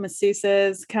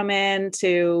masseuses come in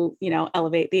to,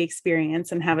 elevate the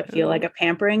experience and have it feel like a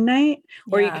pampering night.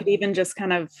 Or you could even just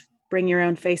kind of bring your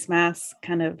own face mask,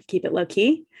 kind of keep it low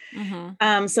key.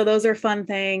 So those are fun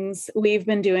things. We've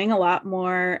been doing a lot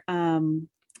more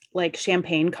like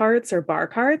champagne carts or bar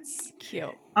carts.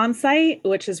 Cute. On site,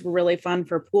 which is really fun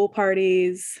for pool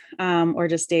parties or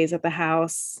just days at the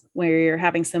house where you're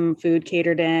having some food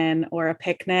catered in or a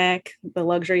picnic. The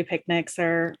luxury picnics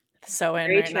are so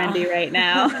very trendy right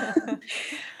now.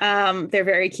 They're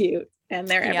very cute. and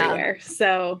they're everywhere.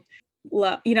 So,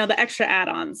 the extra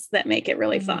add-ons that make it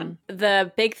really fun.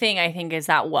 The big thing I think is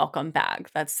that welcome bag.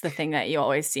 That's the thing that you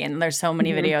always see. And there's so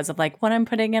many videos of like what I'm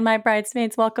putting in my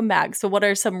bridesmaids welcome bag. So what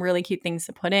are some really cute things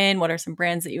to put in? What are some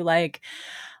brands that you like?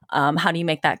 How do you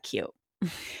make that cute?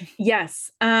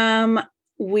 Yes.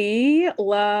 We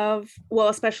love,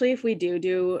 especially if we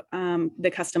do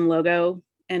the custom logo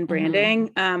and branding,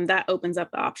 that opens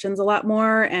up the options a lot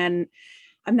more. And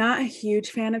I'm not a huge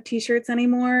fan of t-shirts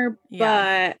anymore,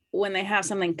 but when they have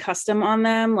something custom on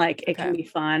them, like it can be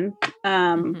fun.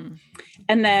 And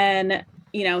then,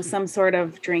 some sort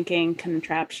of drinking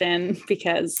contraption,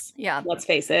 because let's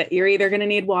face it, you're either going to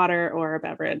need water or a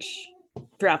beverage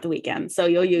throughout the weekend. So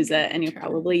you'll use it and you'll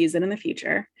probably use it in the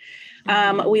future.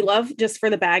 We love, just for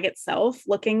the bag itself,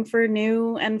 looking for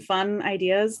new and fun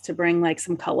ideas to bring like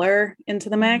some color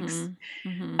into the mix.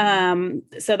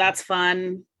 So that's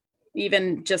fun.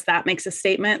 Even just that makes a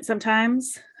statement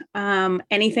sometimes.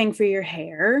 Anything for your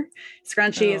hair,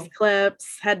 scrunchies,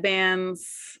 clips,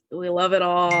 headbands, we love it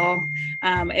all.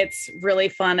 It's really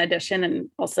fun addition, and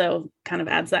also kind of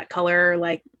adds that color,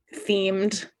 like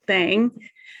themed thing,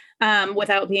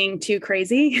 without being too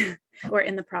crazy. We're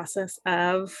in the process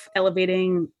of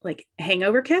elevating like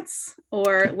hangover kits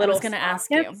or little. I was going to ask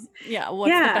kits. You. Yeah.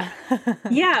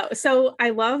 What's So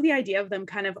I love the idea of them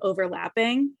kind of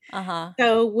overlapping.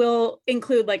 So we'll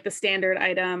include like the standard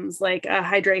items, like a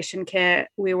hydration kit.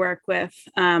 We work with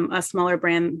a smaller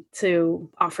brand to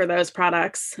offer those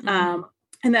products. And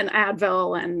then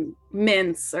Advil and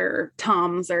mints or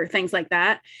Tums or things like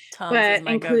that. Tums is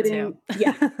my go-to.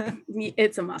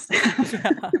 It's a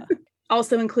must-have.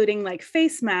 Also including like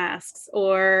face masks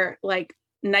or like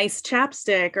nice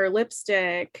chapstick or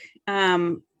lipstick,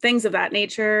 things of that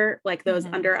nature, like those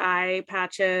under eye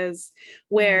patches,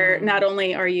 where not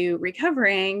only are you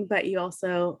recovering, but you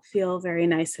also feel very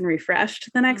nice and refreshed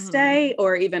the next day,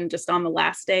 or even just on the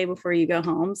last day before you go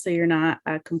home. So you're not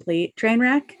a complete train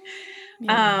wreck.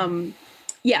 So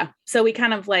we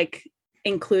kind of like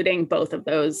including both of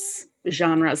those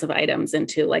genres of items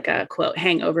into like a quote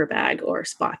hangover bag or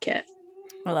spa kit.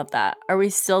 I love that. Are we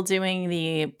still doing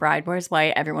the bride wears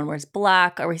white, everyone wears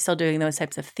black? Are we still doing those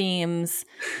types of themes?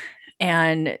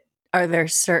 And are there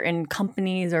certain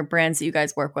companies or brands that you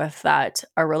guys work with that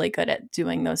are really good at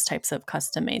doing those types of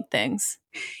custom made things?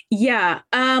 Yeah,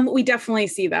 we definitely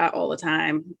see that all the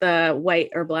time. The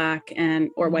white or black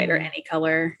or white or any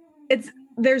color.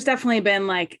 There's definitely been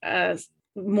like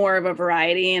more of a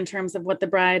variety in terms of what the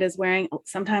bride is wearing.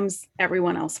 Sometimes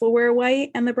everyone else will wear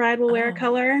white and the bride will wear a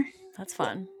color. That's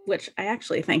fun. Which I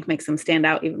actually think makes them stand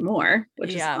out even more,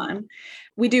 which is fun.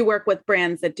 We do work with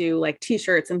brands that do like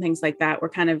t-shirts and things like that. We're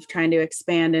kind of trying to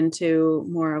expand into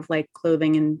more of like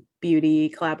clothing and beauty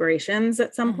collaborations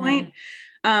at some point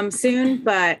soon.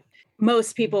 But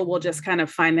most people will just kind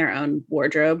of find their own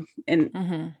wardrobe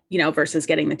and, versus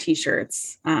getting the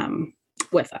t-shirts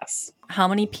with us. How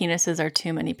many penises are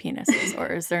too many penises, or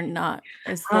is the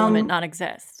limit not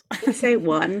exist? I say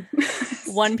one.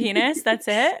 One penis, that's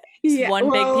it? One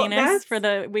big penis for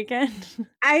the weekend?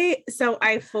 I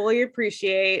fully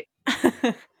appreciate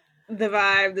the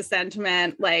vibe, the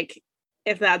sentiment, like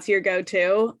if that's your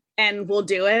go-to, and we'll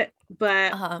do it,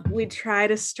 but we try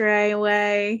to stray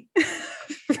away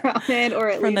from it, or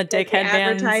at from least the dickhead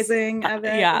advertising of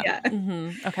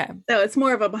it. Okay. So it's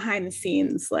more of a behind the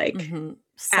scenes, like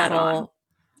subtle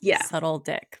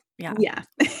dick.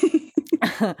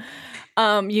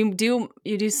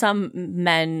 You do some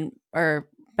men or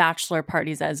bachelor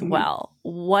parties as well.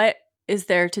 What is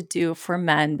there to do for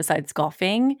men besides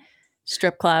golfing,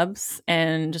 strip clubs,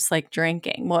 and just like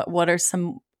drinking? What are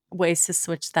some ways to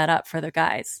switch that up for the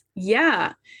guys?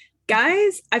 Yeah.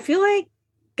 Guys, I feel like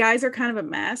guys are kind of a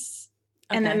mess.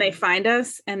 And then they find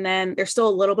us, and then they're still a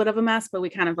little bit of a mess, but we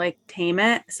kind of like tame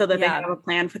it so that they have a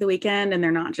plan for the weekend and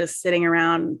they're not just sitting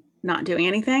around not doing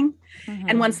anything.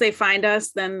 And once they find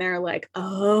us, then they're like,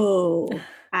 oh,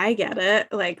 I get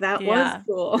it. Like that was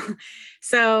cool.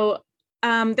 So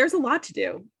there's a lot to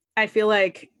do. I feel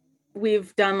like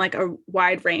we've done like a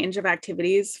wide range of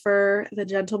activities for the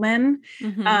gentlemen,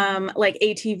 like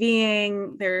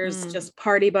ATVing. There's just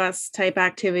party bus type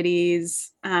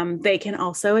activities. They can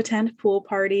also attend pool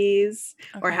parties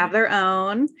or have their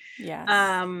own.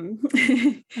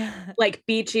 Like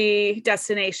beachy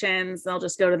destinations. They'll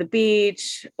just go to the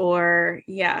beach or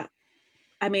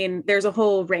I mean, there's a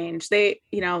whole range. They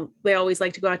always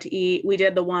like to go out to eat. We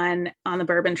did the one on the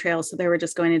Bourbon Trail. So they were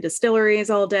just going to distilleries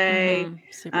all day,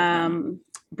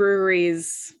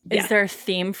 breweries. Is there a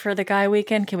theme for the guy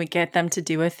weekend? Can we get them to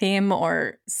do a theme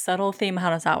or subtle theme? How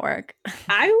does that work?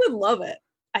 I would love it.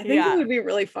 I think it would be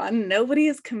really fun. Nobody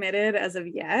is committed as of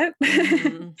yet.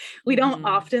 We don't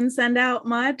often send out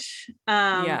much.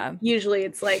 Usually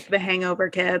it's like the hangover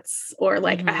kits or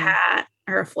like a hat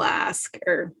or a flask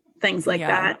or things like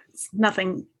that. It's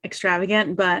nothing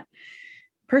extravagant, but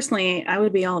personally, I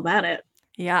would be all about it.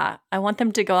 Yeah. I want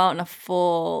them to go out in a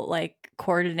full, like,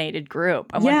 coordinated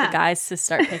group. I want the guys to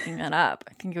start picking that up.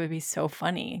 I think it would be so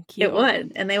funny and cute. It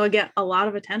would. And they would get a lot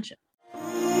of attention.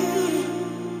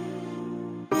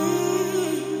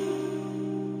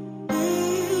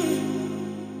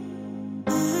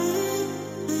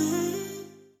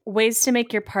 Ways to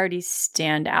make your parties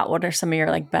stand out. What are some of your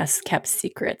like best kept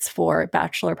secrets for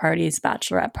bachelor parties,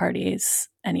 bachelorette parties,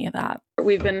 any of that?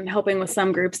 We've been helping with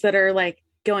some groups that are like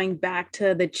going back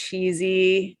to the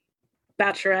cheesy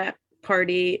bachelorette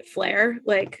party flair,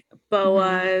 like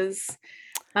boas.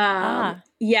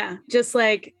 Yeah, just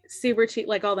like super cheap,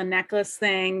 like all the necklace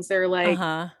things or like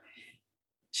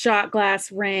shot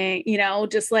glass ring, you know,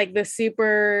 just like the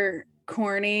super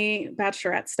corny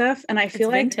bachelorette stuff. And I feel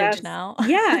it's like vintage that's now.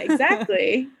 Yeah,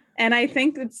 exactly. And I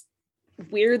think it's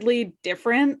weirdly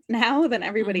different now than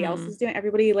everybody else is doing.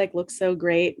 Everybody like looks so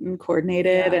great and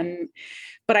coordinated.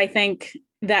 But I think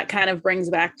that kind of brings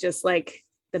back just like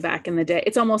the back in the day.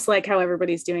 It's almost like how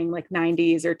everybody's doing like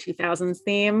 90s or 2000s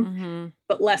theme,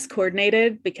 but less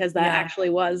coordinated because that actually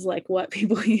was like what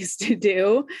people used to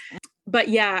do. But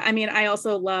yeah, I mean, I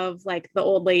also love like the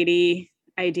old lady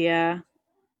idea.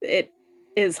 It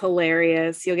is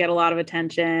hilarious. You'll get a lot of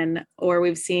attention. Or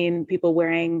we've seen people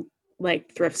wearing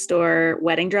like thrift store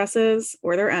wedding dresses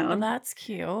or their own. Oh, that's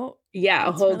cute. Yeah,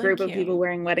 a whole group of people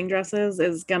wearing wedding dresses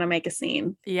is going to make a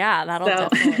scene. Yeah, that'll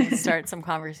definitely start some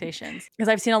conversations. Because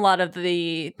I've seen a lot of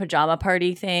the pajama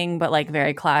party thing, but like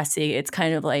very classy. It's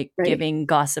kind of like giving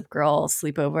Gossip Girl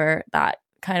sleepover, that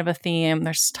kind of a theme.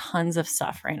 There's tons of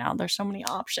stuff right now. There's so many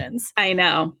options. I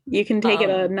know. You can take it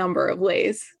a number of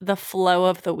ways. The flow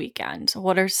of the weekend.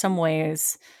 What are some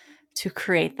ways to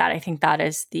create that? I think that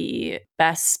is the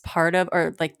best part of,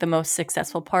 or like the most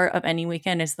successful part of any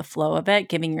weekend is the flow of it,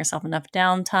 giving yourself enough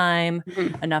downtime,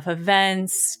 enough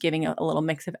events, giving a little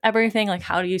mix of everything. Like,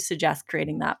 how do you suggest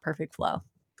creating that perfect flow?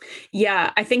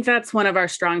 Yeah, I think that's one of our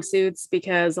strong suits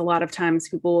because a lot of times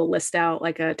people will list out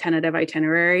like a tentative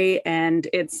itinerary and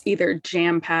it's either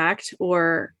jam-packed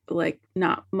or like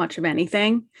not much of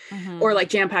anything or like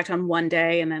jam-packed on one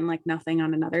day and then like nothing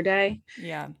on another day.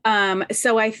 Yeah.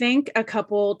 So I think a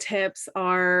couple tips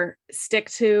are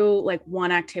stick to like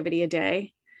one activity a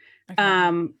day.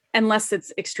 Unless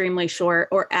it's extremely short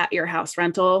or at your house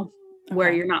rental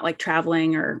where you're not like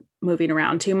traveling or moving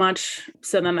around too much.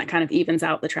 So then that kind of evens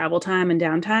out the travel time and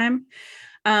downtime.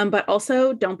 But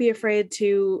also don't be afraid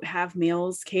to have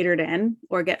meals catered in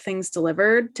or get things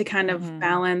delivered to kind of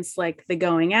balance like the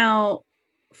going out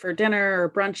for dinner or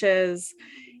brunches.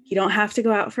 You don't have to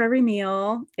go out for every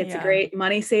meal. It's a great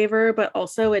money saver, but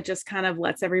also it just kind of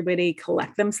lets everybody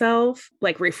collect themselves,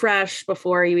 like refresh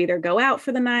before you either go out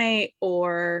for the night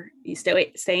or you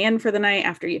stay in for the night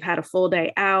after you've had a full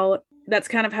day out. That's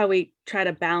kind of how we try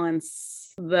to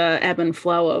balance the ebb and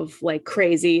flow of like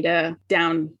crazy to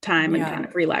downtime and kind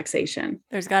of relaxation.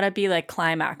 There's got to be like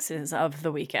climaxes of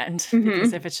the weekend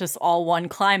because if it's just all one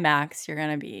climax, you're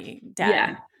going to be dead.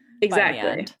 Yeah,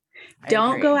 exactly.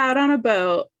 Don't go out on a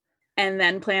boat and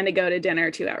then plan to go to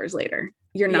dinner 2 hours later.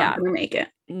 You're not going to make it.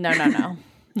 No.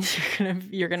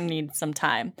 You're gonna need some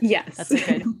time. Yes. That's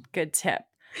a good tip.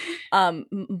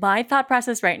 My thought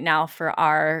process right now for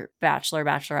our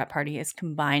bachelorette party is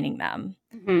combining them.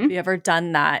 Have you ever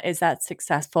done that? Is that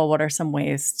successful? What are some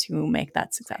ways to make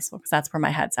that successful? Because that's where my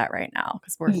head's at right now.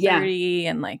 Because we're 30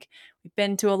 and like we've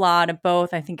been to a lot of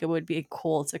both. I think it would be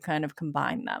cool to kind of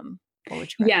combine them. What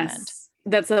would you recommend? Yes,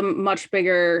 that's a much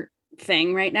bigger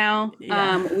thing right now.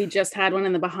 We just had one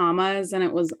in the Bahamas and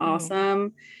it was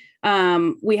awesome.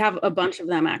 We have a bunch of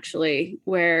them actually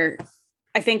where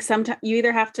I think sometimes you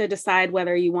either have to decide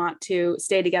whether you want to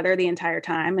stay together the entire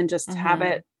time and just have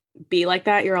it be like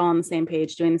that. You're all on the same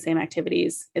page, doing the same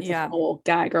activities. It's a full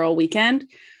guy girl weekend.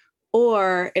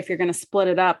 Or if you're going to split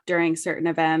it up during certain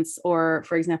events, or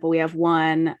for example, we have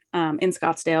one in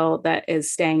Scottsdale that is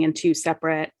staying in two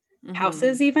separate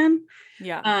houses even.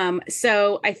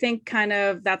 So I think kind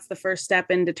of that's the first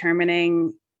step in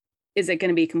determining, is it going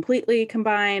to be completely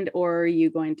combined or are you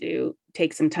going to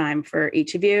take some time for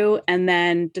each of you and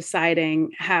then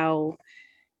deciding how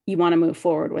you want to move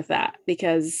forward with that?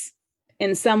 Because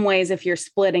in some ways, if you're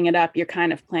splitting it up, you're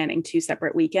kind of planning two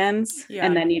separate weekends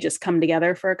and then you just come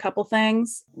together for a couple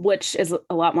things, which is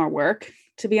a lot more work,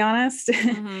 to be honest,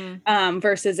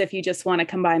 versus if you just want to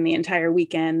combine the entire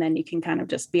weekend, then you can kind of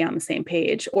just be on the same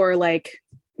page. Or like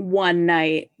one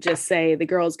night just say the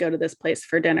girls go to this place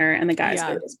for dinner and the guys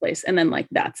go to this place, and then like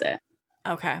that's it.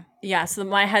 Okay. Yeah. So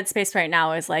my headspace right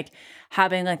now is like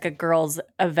having like a girls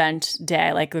event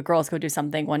day. Like the girls go do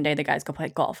something one day, the guys go play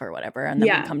golf or whatever, and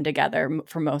then we come together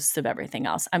for most of everything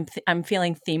else. I'm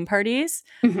feeling theme parties.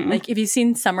 Like if you've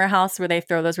seen Summer House where they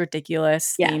throw those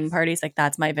ridiculous theme parties, like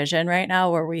that's my vision right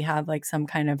now, where we have like some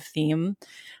kind of theme.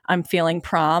 I'm feeling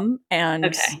prom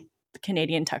and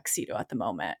Canadian tuxedo at the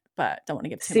moment, but don't want to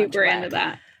give too much away. Super into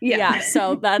that. Yeah.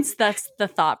 So that's the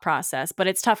thought process, but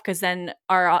it's tough because then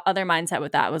our other mindset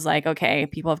with that was like, okay,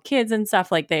 people have kids and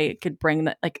stuff, like they could bring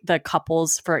the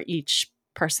couples for each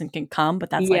person can come,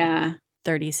 but that's like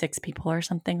 36 people or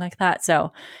something like that.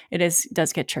 So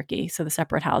does get tricky. So the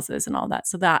separate houses and all that.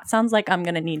 So that sounds like I'm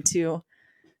going to need to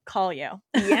call you.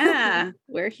 Yeah,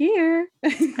 we're here.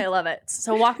 I love it.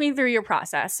 So walk me through your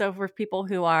process. So for people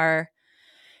who are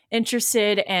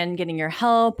interested in getting your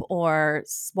help, or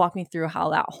walk me through how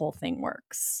that whole thing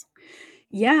works.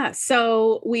 Yeah.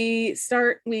 So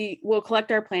we'll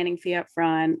collect our planning fee up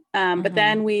front. But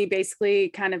then we basically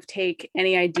kind of take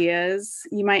any ideas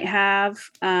you might have.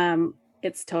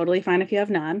 It's totally fine if you have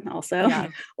none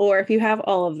also, or if you have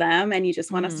all of them and you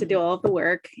just want us to do all of the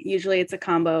work. Usually it's a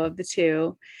combo of the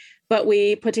two, but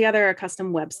we put together a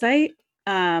custom website.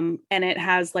 And it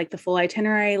has like the full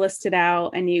itinerary listed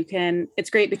out, and it's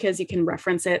great because you can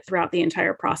reference it throughout the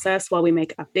entire process while we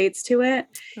make updates to it.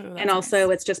 Ooh, and also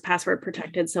nice. It's just password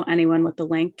protected, so anyone with the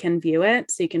link can view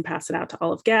it. So you can pass it out to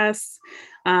all of guests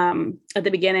at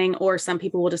the beginning, or some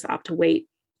people will just opt to wait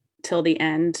till the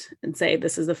end and say,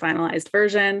 this is the finalized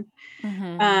version.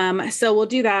 So we'll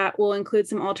do that. We'll include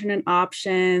some alternate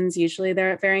options. Usually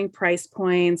they're at varying price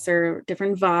points or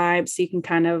different vibes. So you can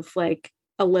kind of like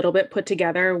a little bit put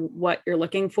together what you're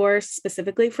looking for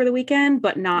specifically for the weekend,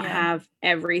 but not have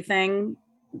everything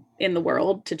in the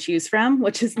world to choose from,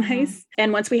 which is nice.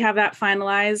 And once we have that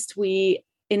finalized, we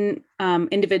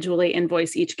individually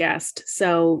invoice each guest.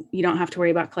 So you don't have to worry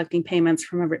about collecting payments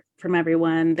from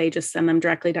everyone. They just send them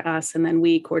directly to us. And then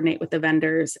we coordinate with the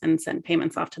vendors and send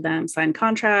payments off to them, sign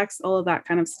contracts, all of that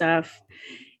kind of stuff,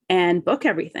 and book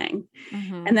everything.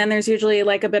 And then there's usually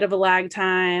like a bit of a lag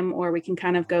time, or we can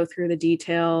kind of go through the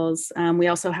details. We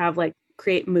also have like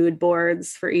create mood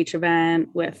boards for each event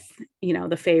with,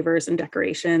 the favors and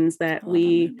decorations that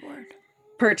we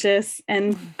purchase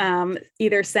and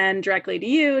either send directly to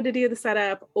you to do the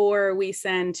setup, or we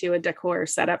send to a decor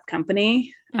setup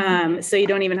company. So you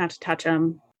don't even have to touch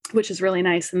them, which is really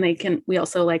nice. And we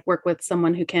also like work with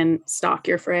someone who can stock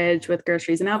your fridge with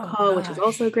groceries and alcohol, which is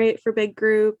also great for big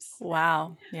groups.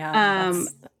 Wow. Yeah.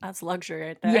 That's luxury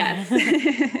right there. Yes.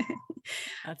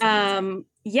 That's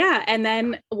and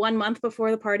then 1 month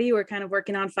before the party, we're kind of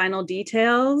working on final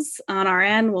details on our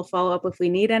end. We'll follow up if we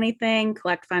need anything,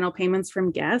 collect final payments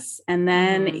from guests, and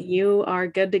then you are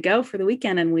good to go for the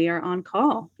weekend. And we are on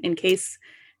call in case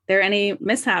there are any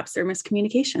mishaps or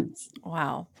miscommunications.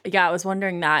 Wow. Yeah, I was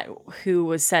wondering who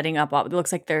was setting up. It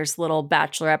looks like there's little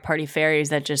bachelorette party fairies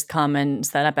that just come and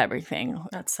set up everything.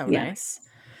 That's so nice.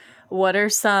 What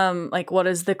is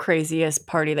the craziest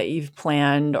party that you've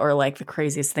planned, or like the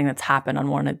craziest thing that's happened on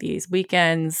one of these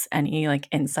weekends? Any like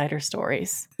insider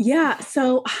stories? Yeah.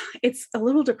 So it's a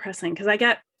little depressing because I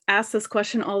get asked this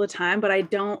question all the time, but I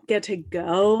don't get to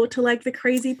go to like the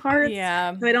crazy parts.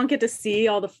 Yeah. So I don't get to see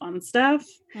all the fun stuff.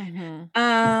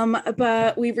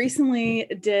 But we recently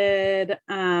did,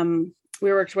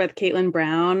 we worked with Caitlin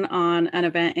Brown on an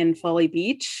event in Folly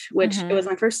Beach, which it was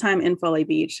my first time in Folly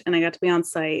Beach, and I got to be on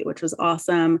site, which was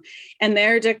awesome. And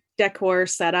their decor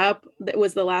setup, it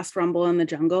was the Last Rumble in the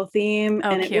Jungle theme.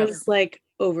 And cute. It was like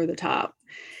over the top.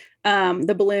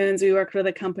 The balloons, we worked with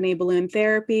a company, Balloon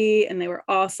Therapy, and they were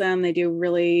awesome. They do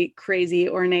really crazy,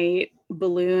 ornate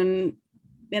balloon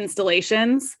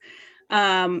installations.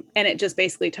 And it just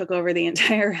basically took over the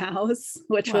entire house,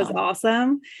 which was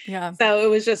awesome. Yeah. So it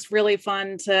was just really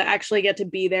fun to actually get to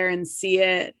be there and see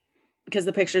it, because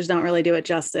the pictures don't really do it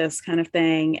justice, kind of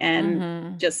thing.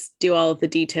 And just do all of the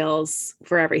details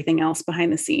for everything else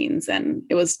behind the scenes. And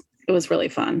it was really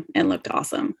fun and looked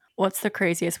awesome. What's the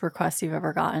craziest request you've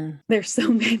ever gotten? There's so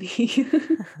many.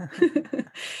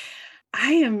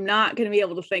 I am not going to be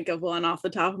able to think of one off the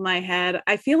top of my head.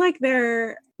 I feel like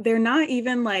they're not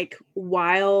even like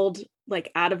wild,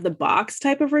 like out of the box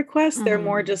type of requests. They're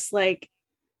more just like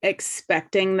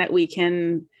expecting that we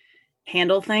can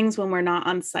handle things when we're not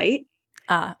on site.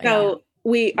 So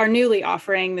we are newly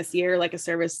offering this year like a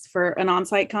service for an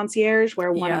on-site concierge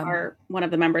where one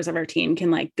of the members of our team can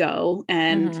like go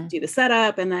and do the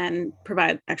setup and then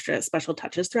provide extra special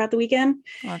touches throughout the weekend.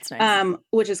 That's nice.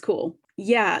 Which is cool.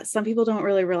 yeah, some people don't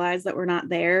really realize that we're not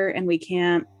there and we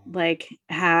can't like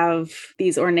have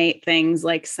these ornate things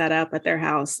like set up at their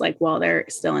house, like while they're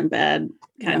still in bed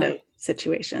kind of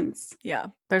situations. Yeah,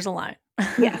 there's a line.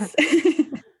 Yes.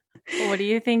 What do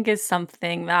you think is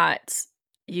something that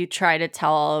you try to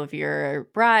tell all of your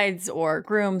brides or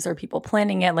grooms or people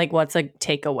planning it? Like, what's a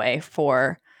takeaway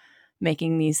for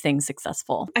making these things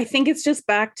successful? I think it's just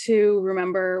back to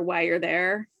remember why you're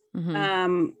there.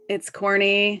 It's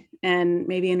corny and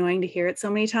maybe annoying to hear it so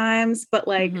many times, but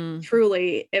like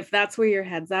truly, if that's where your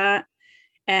head's at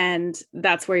and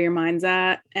that's where your mind's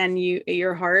at and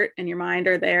your heart and your mind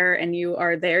are there and you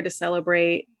are there to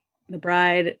celebrate the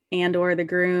bride and or the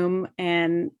groom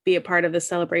and be a part of the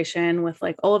celebration with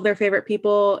like all of their favorite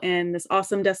people in this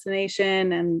awesome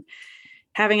destination and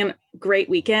having a great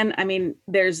weekend. I mean,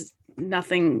 there's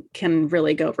nothing can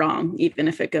really go wrong, even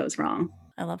if it goes wrong.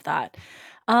 I love that.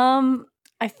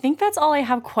 I think that's all I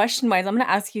have question-wise. I'm going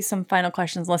to ask you some final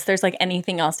questions, unless there's like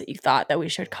anything else that you thought that we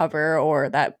should cover or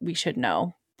that we should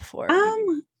know before.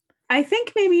 I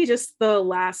think maybe just the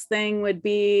last thing would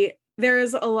be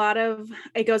there's a lot of,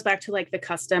 it goes back to like the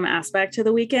custom aspect to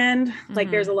the weekend.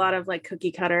 Like there's a lot of like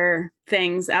cookie cutter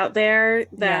things out there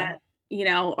that, you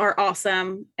know, are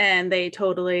awesome and they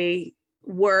totally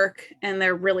work and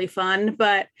they're really fun.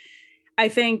 But I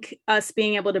think us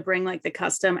being able to bring like the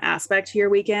custom aspect to your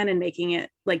weekend and making it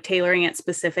like tailoring it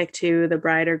specific to the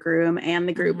bride or groom and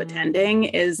the group attending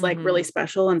is like really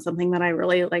special and something that I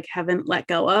really like haven't let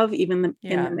go of even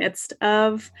in the midst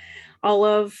of all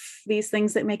of these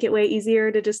things that make it way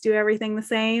easier to just do everything the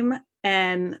same.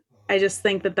 And I just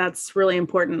think that that's really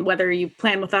important, whether you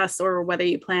plan with us or whether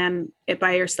you plan it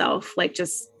by yourself, like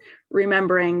just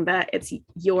remembering that it's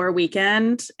your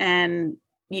weekend and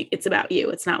it's about you.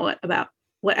 It's not about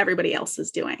what everybody else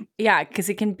is doing. Yeah, because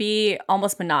it can be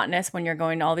almost monotonous when you're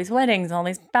going to all these weddings, all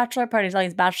these bachelor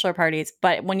parties.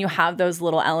 But when you have those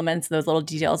little elements, those little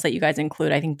details that you guys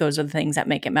include, I think those are the things that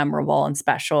make it memorable and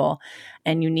special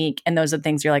and unique. And those are the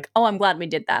things you're like, oh, I'm glad we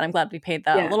did that. I'm glad we paid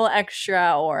that a little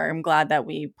extra, or I'm glad that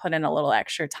we put in a little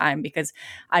extra time, because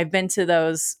I've been to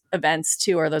those events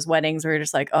too, or those weddings where you're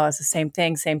just like, oh, it's the same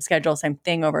thing, same schedule, same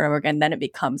thing over and over again. Then it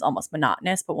becomes almost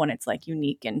monotonous. But when it's like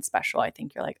unique and special, I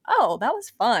think you're like, oh, that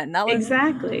was fun. That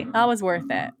was worth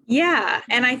it. Yeah.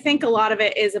 And I think a lot of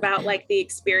it is about like the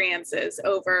experiences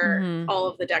over all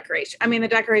of the decoration. I mean, the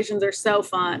decorations are so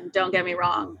fun. Don't get me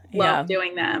wrong. Love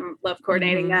doing them, love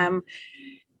coordinating them.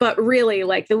 But really,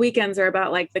 like the weekends are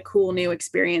about like the cool new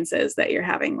experiences that you're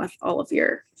having with all of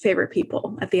your favorite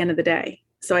people at the end of the day.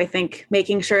 So I think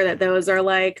making sure that those are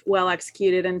like well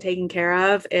executed and taken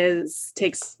care of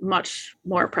takes much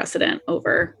more precedent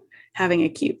over having a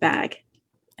cute bag.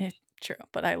 It's true,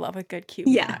 but I love a good cute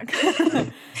bag.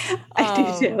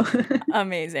 I do too.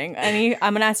 Amazing.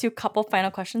 I'm going to ask you a couple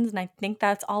final questions, and I think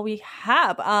that's all we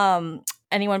have.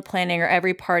 Anyone planning or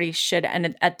every party should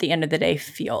at the end of the day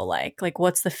feel like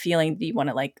what's the feeling that you want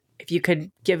to, like, if you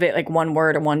could give it like one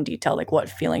word or one detail, like what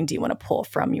feeling do you want to pull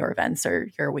from your events or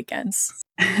your weekends?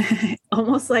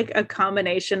 Almost like a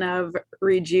combination of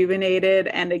rejuvenated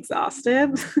and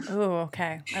exhausted. Oh,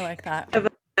 okay. I like that.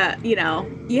 You know,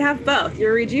 you have both.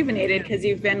 You're rejuvenated because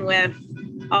you've been with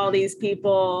all these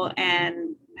people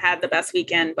and had the best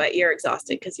weekend, but you're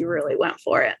exhausted because you really went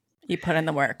for it. You put in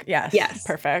the work. Yes. Yes.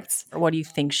 Perfect. What do you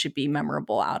think should be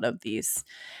memorable out of these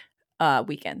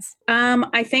weekends?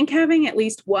 I think having at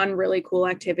least one really cool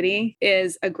activity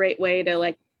is a great way to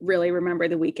like really remember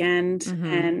the weekend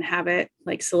and have it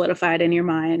like solidified in your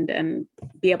mind and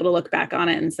be able to look back on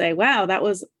it and say, wow, that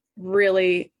was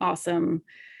really awesome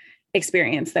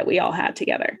experience that we all had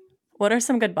together. What are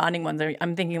some good bonding ones?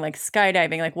 I'm thinking like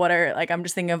skydiving, like what are, like, I'm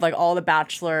just thinking of like all the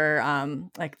Bachelor,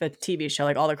 like the TV show,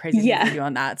 like all the crazy things you do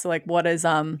on that. So like what is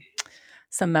some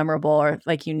memorable or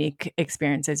like unique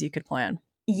experiences you could plan?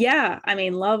 Yeah, I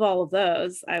mean, love all of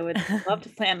those. I would love to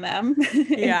plan them. If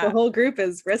the whole group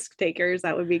is risk takers,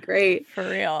 that would be great. For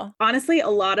real. Honestly, a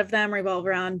lot of them revolve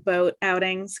around boat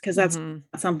outings because that's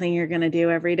something you're going to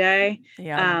do every day.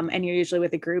 Yeah. And you're usually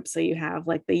with a group. So you have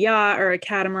like the yacht or a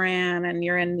catamaran and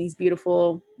you're in these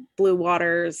beautiful blue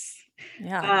waters.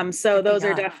 Yeah. So those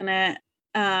are definite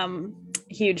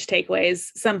huge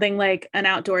takeaways. Something like an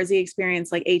outdoorsy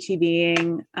experience like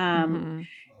ATVing.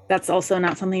 That's also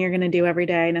not something you're going to do every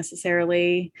day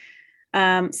necessarily.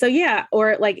 So yeah,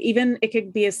 or like even it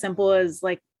could be as simple as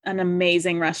like an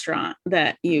amazing restaurant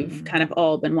that you've kind of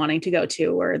all been wanting to go to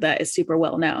or that is super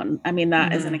well known. I mean,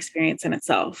 that is an experience in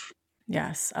itself.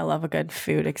 Yes, I love a good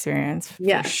food experience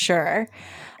for sure.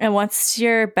 And what's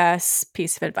your best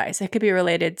piece of advice? It could be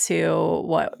related to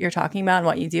what you're talking about and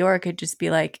what you do, or it could just be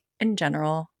like in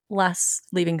general. less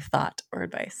leaving thought or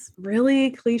advice?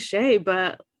 Really cliche,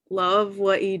 but love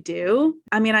what you do.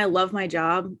 I mean, I love my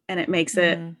job and it makes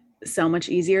it so much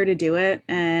easier to do it.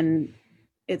 And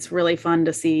it's really fun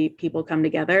to see people come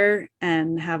together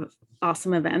and have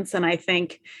awesome events. And I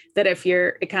think that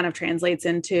it kind of translates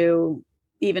into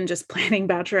even just planning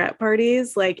bachelorette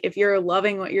parties. Like if you're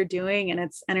loving what you're doing and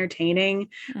it's entertaining,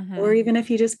 or even if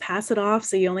you just pass it off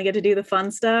so you only get to do the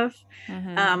fun stuff,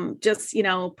 just,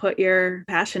 put your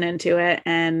passion into it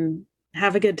and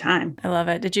have a good time. I love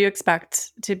it. Did you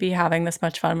expect to be having this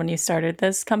much fun when you started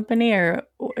this company, or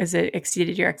is it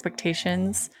exceeded your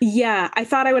expectations? Yeah, I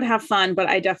thought I would have fun, but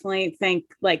I definitely think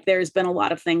like there's been a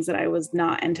lot of things that I was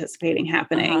not anticipating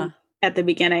happening at the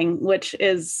beginning, which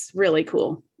is really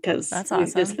cool because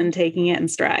we've just been taking it in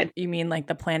stride. You mean like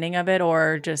the planning of it,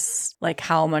 or just like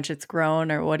how much it's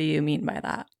grown, or what do you mean by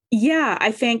that? Yeah,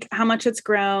 I think how much it's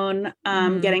grown,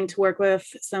 getting to work with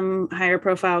some higher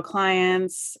profile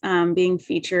clients, being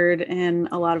featured in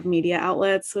a lot of media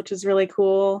outlets, which is really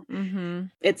cool.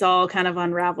 It's all kind of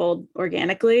unraveled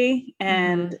organically,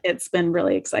 and it's been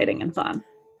really exciting and fun.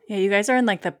 Yeah, you guys are in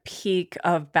like the peak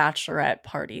of bachelorette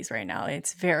parties right now.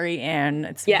 It's very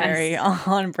very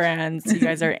on brand. So you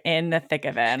guys are in the thick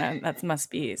of it, and that must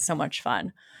be so much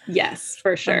fun. Yes,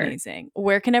 for sure. Amazing.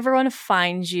 Where can everyone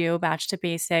find you, Batch to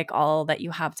Basic, all that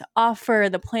you have to offer,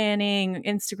 the planning,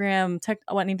 Instagram,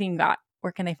 anything you got?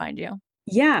 Where can they find you?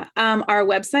 Yeah, our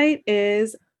website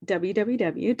is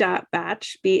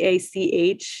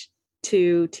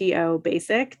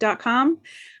www.batch2tobasic.com.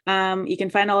 You can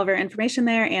find all of our information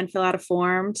there and fill out a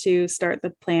form to start the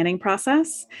planning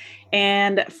process,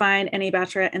 and find any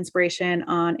bachelorette inspiration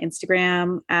on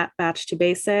Instagram at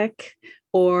Batch2Basic,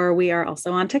 or we are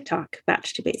also on TikTok,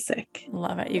 Batch2Basic.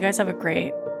 Love it. You guys have a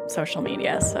great social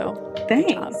media, so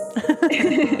thanks.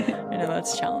 I know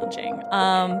that's challenging.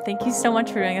 Thank you so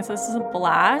much for doing this. This is a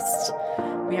blast.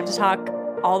 We have to talk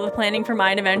all the planning for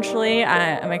mine eventually.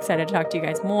 I'm excited to talk to you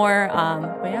guys more.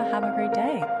 But yeah, have a great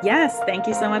day. Yes, thank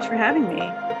you so much for having me.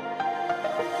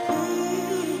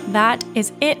 That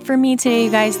is it for me today,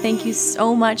 you guys. Thank you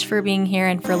so much for being here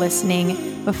and for listening.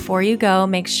 Before you go,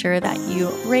 make sure that you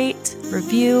rate,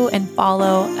 review, and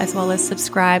follow, as well as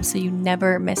subscribe so you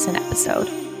never miss an episode.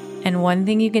 And one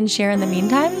thing you can share in the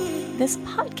meantime, this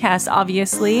podcast,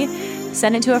 obviously.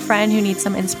 Send it to a friend who needs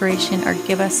some inspiration, or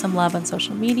give us some love on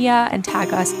social media and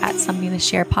tag us at Something to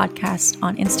Share Podcast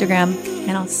on Instagram.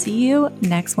 And I'll see you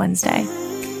next Wednesday.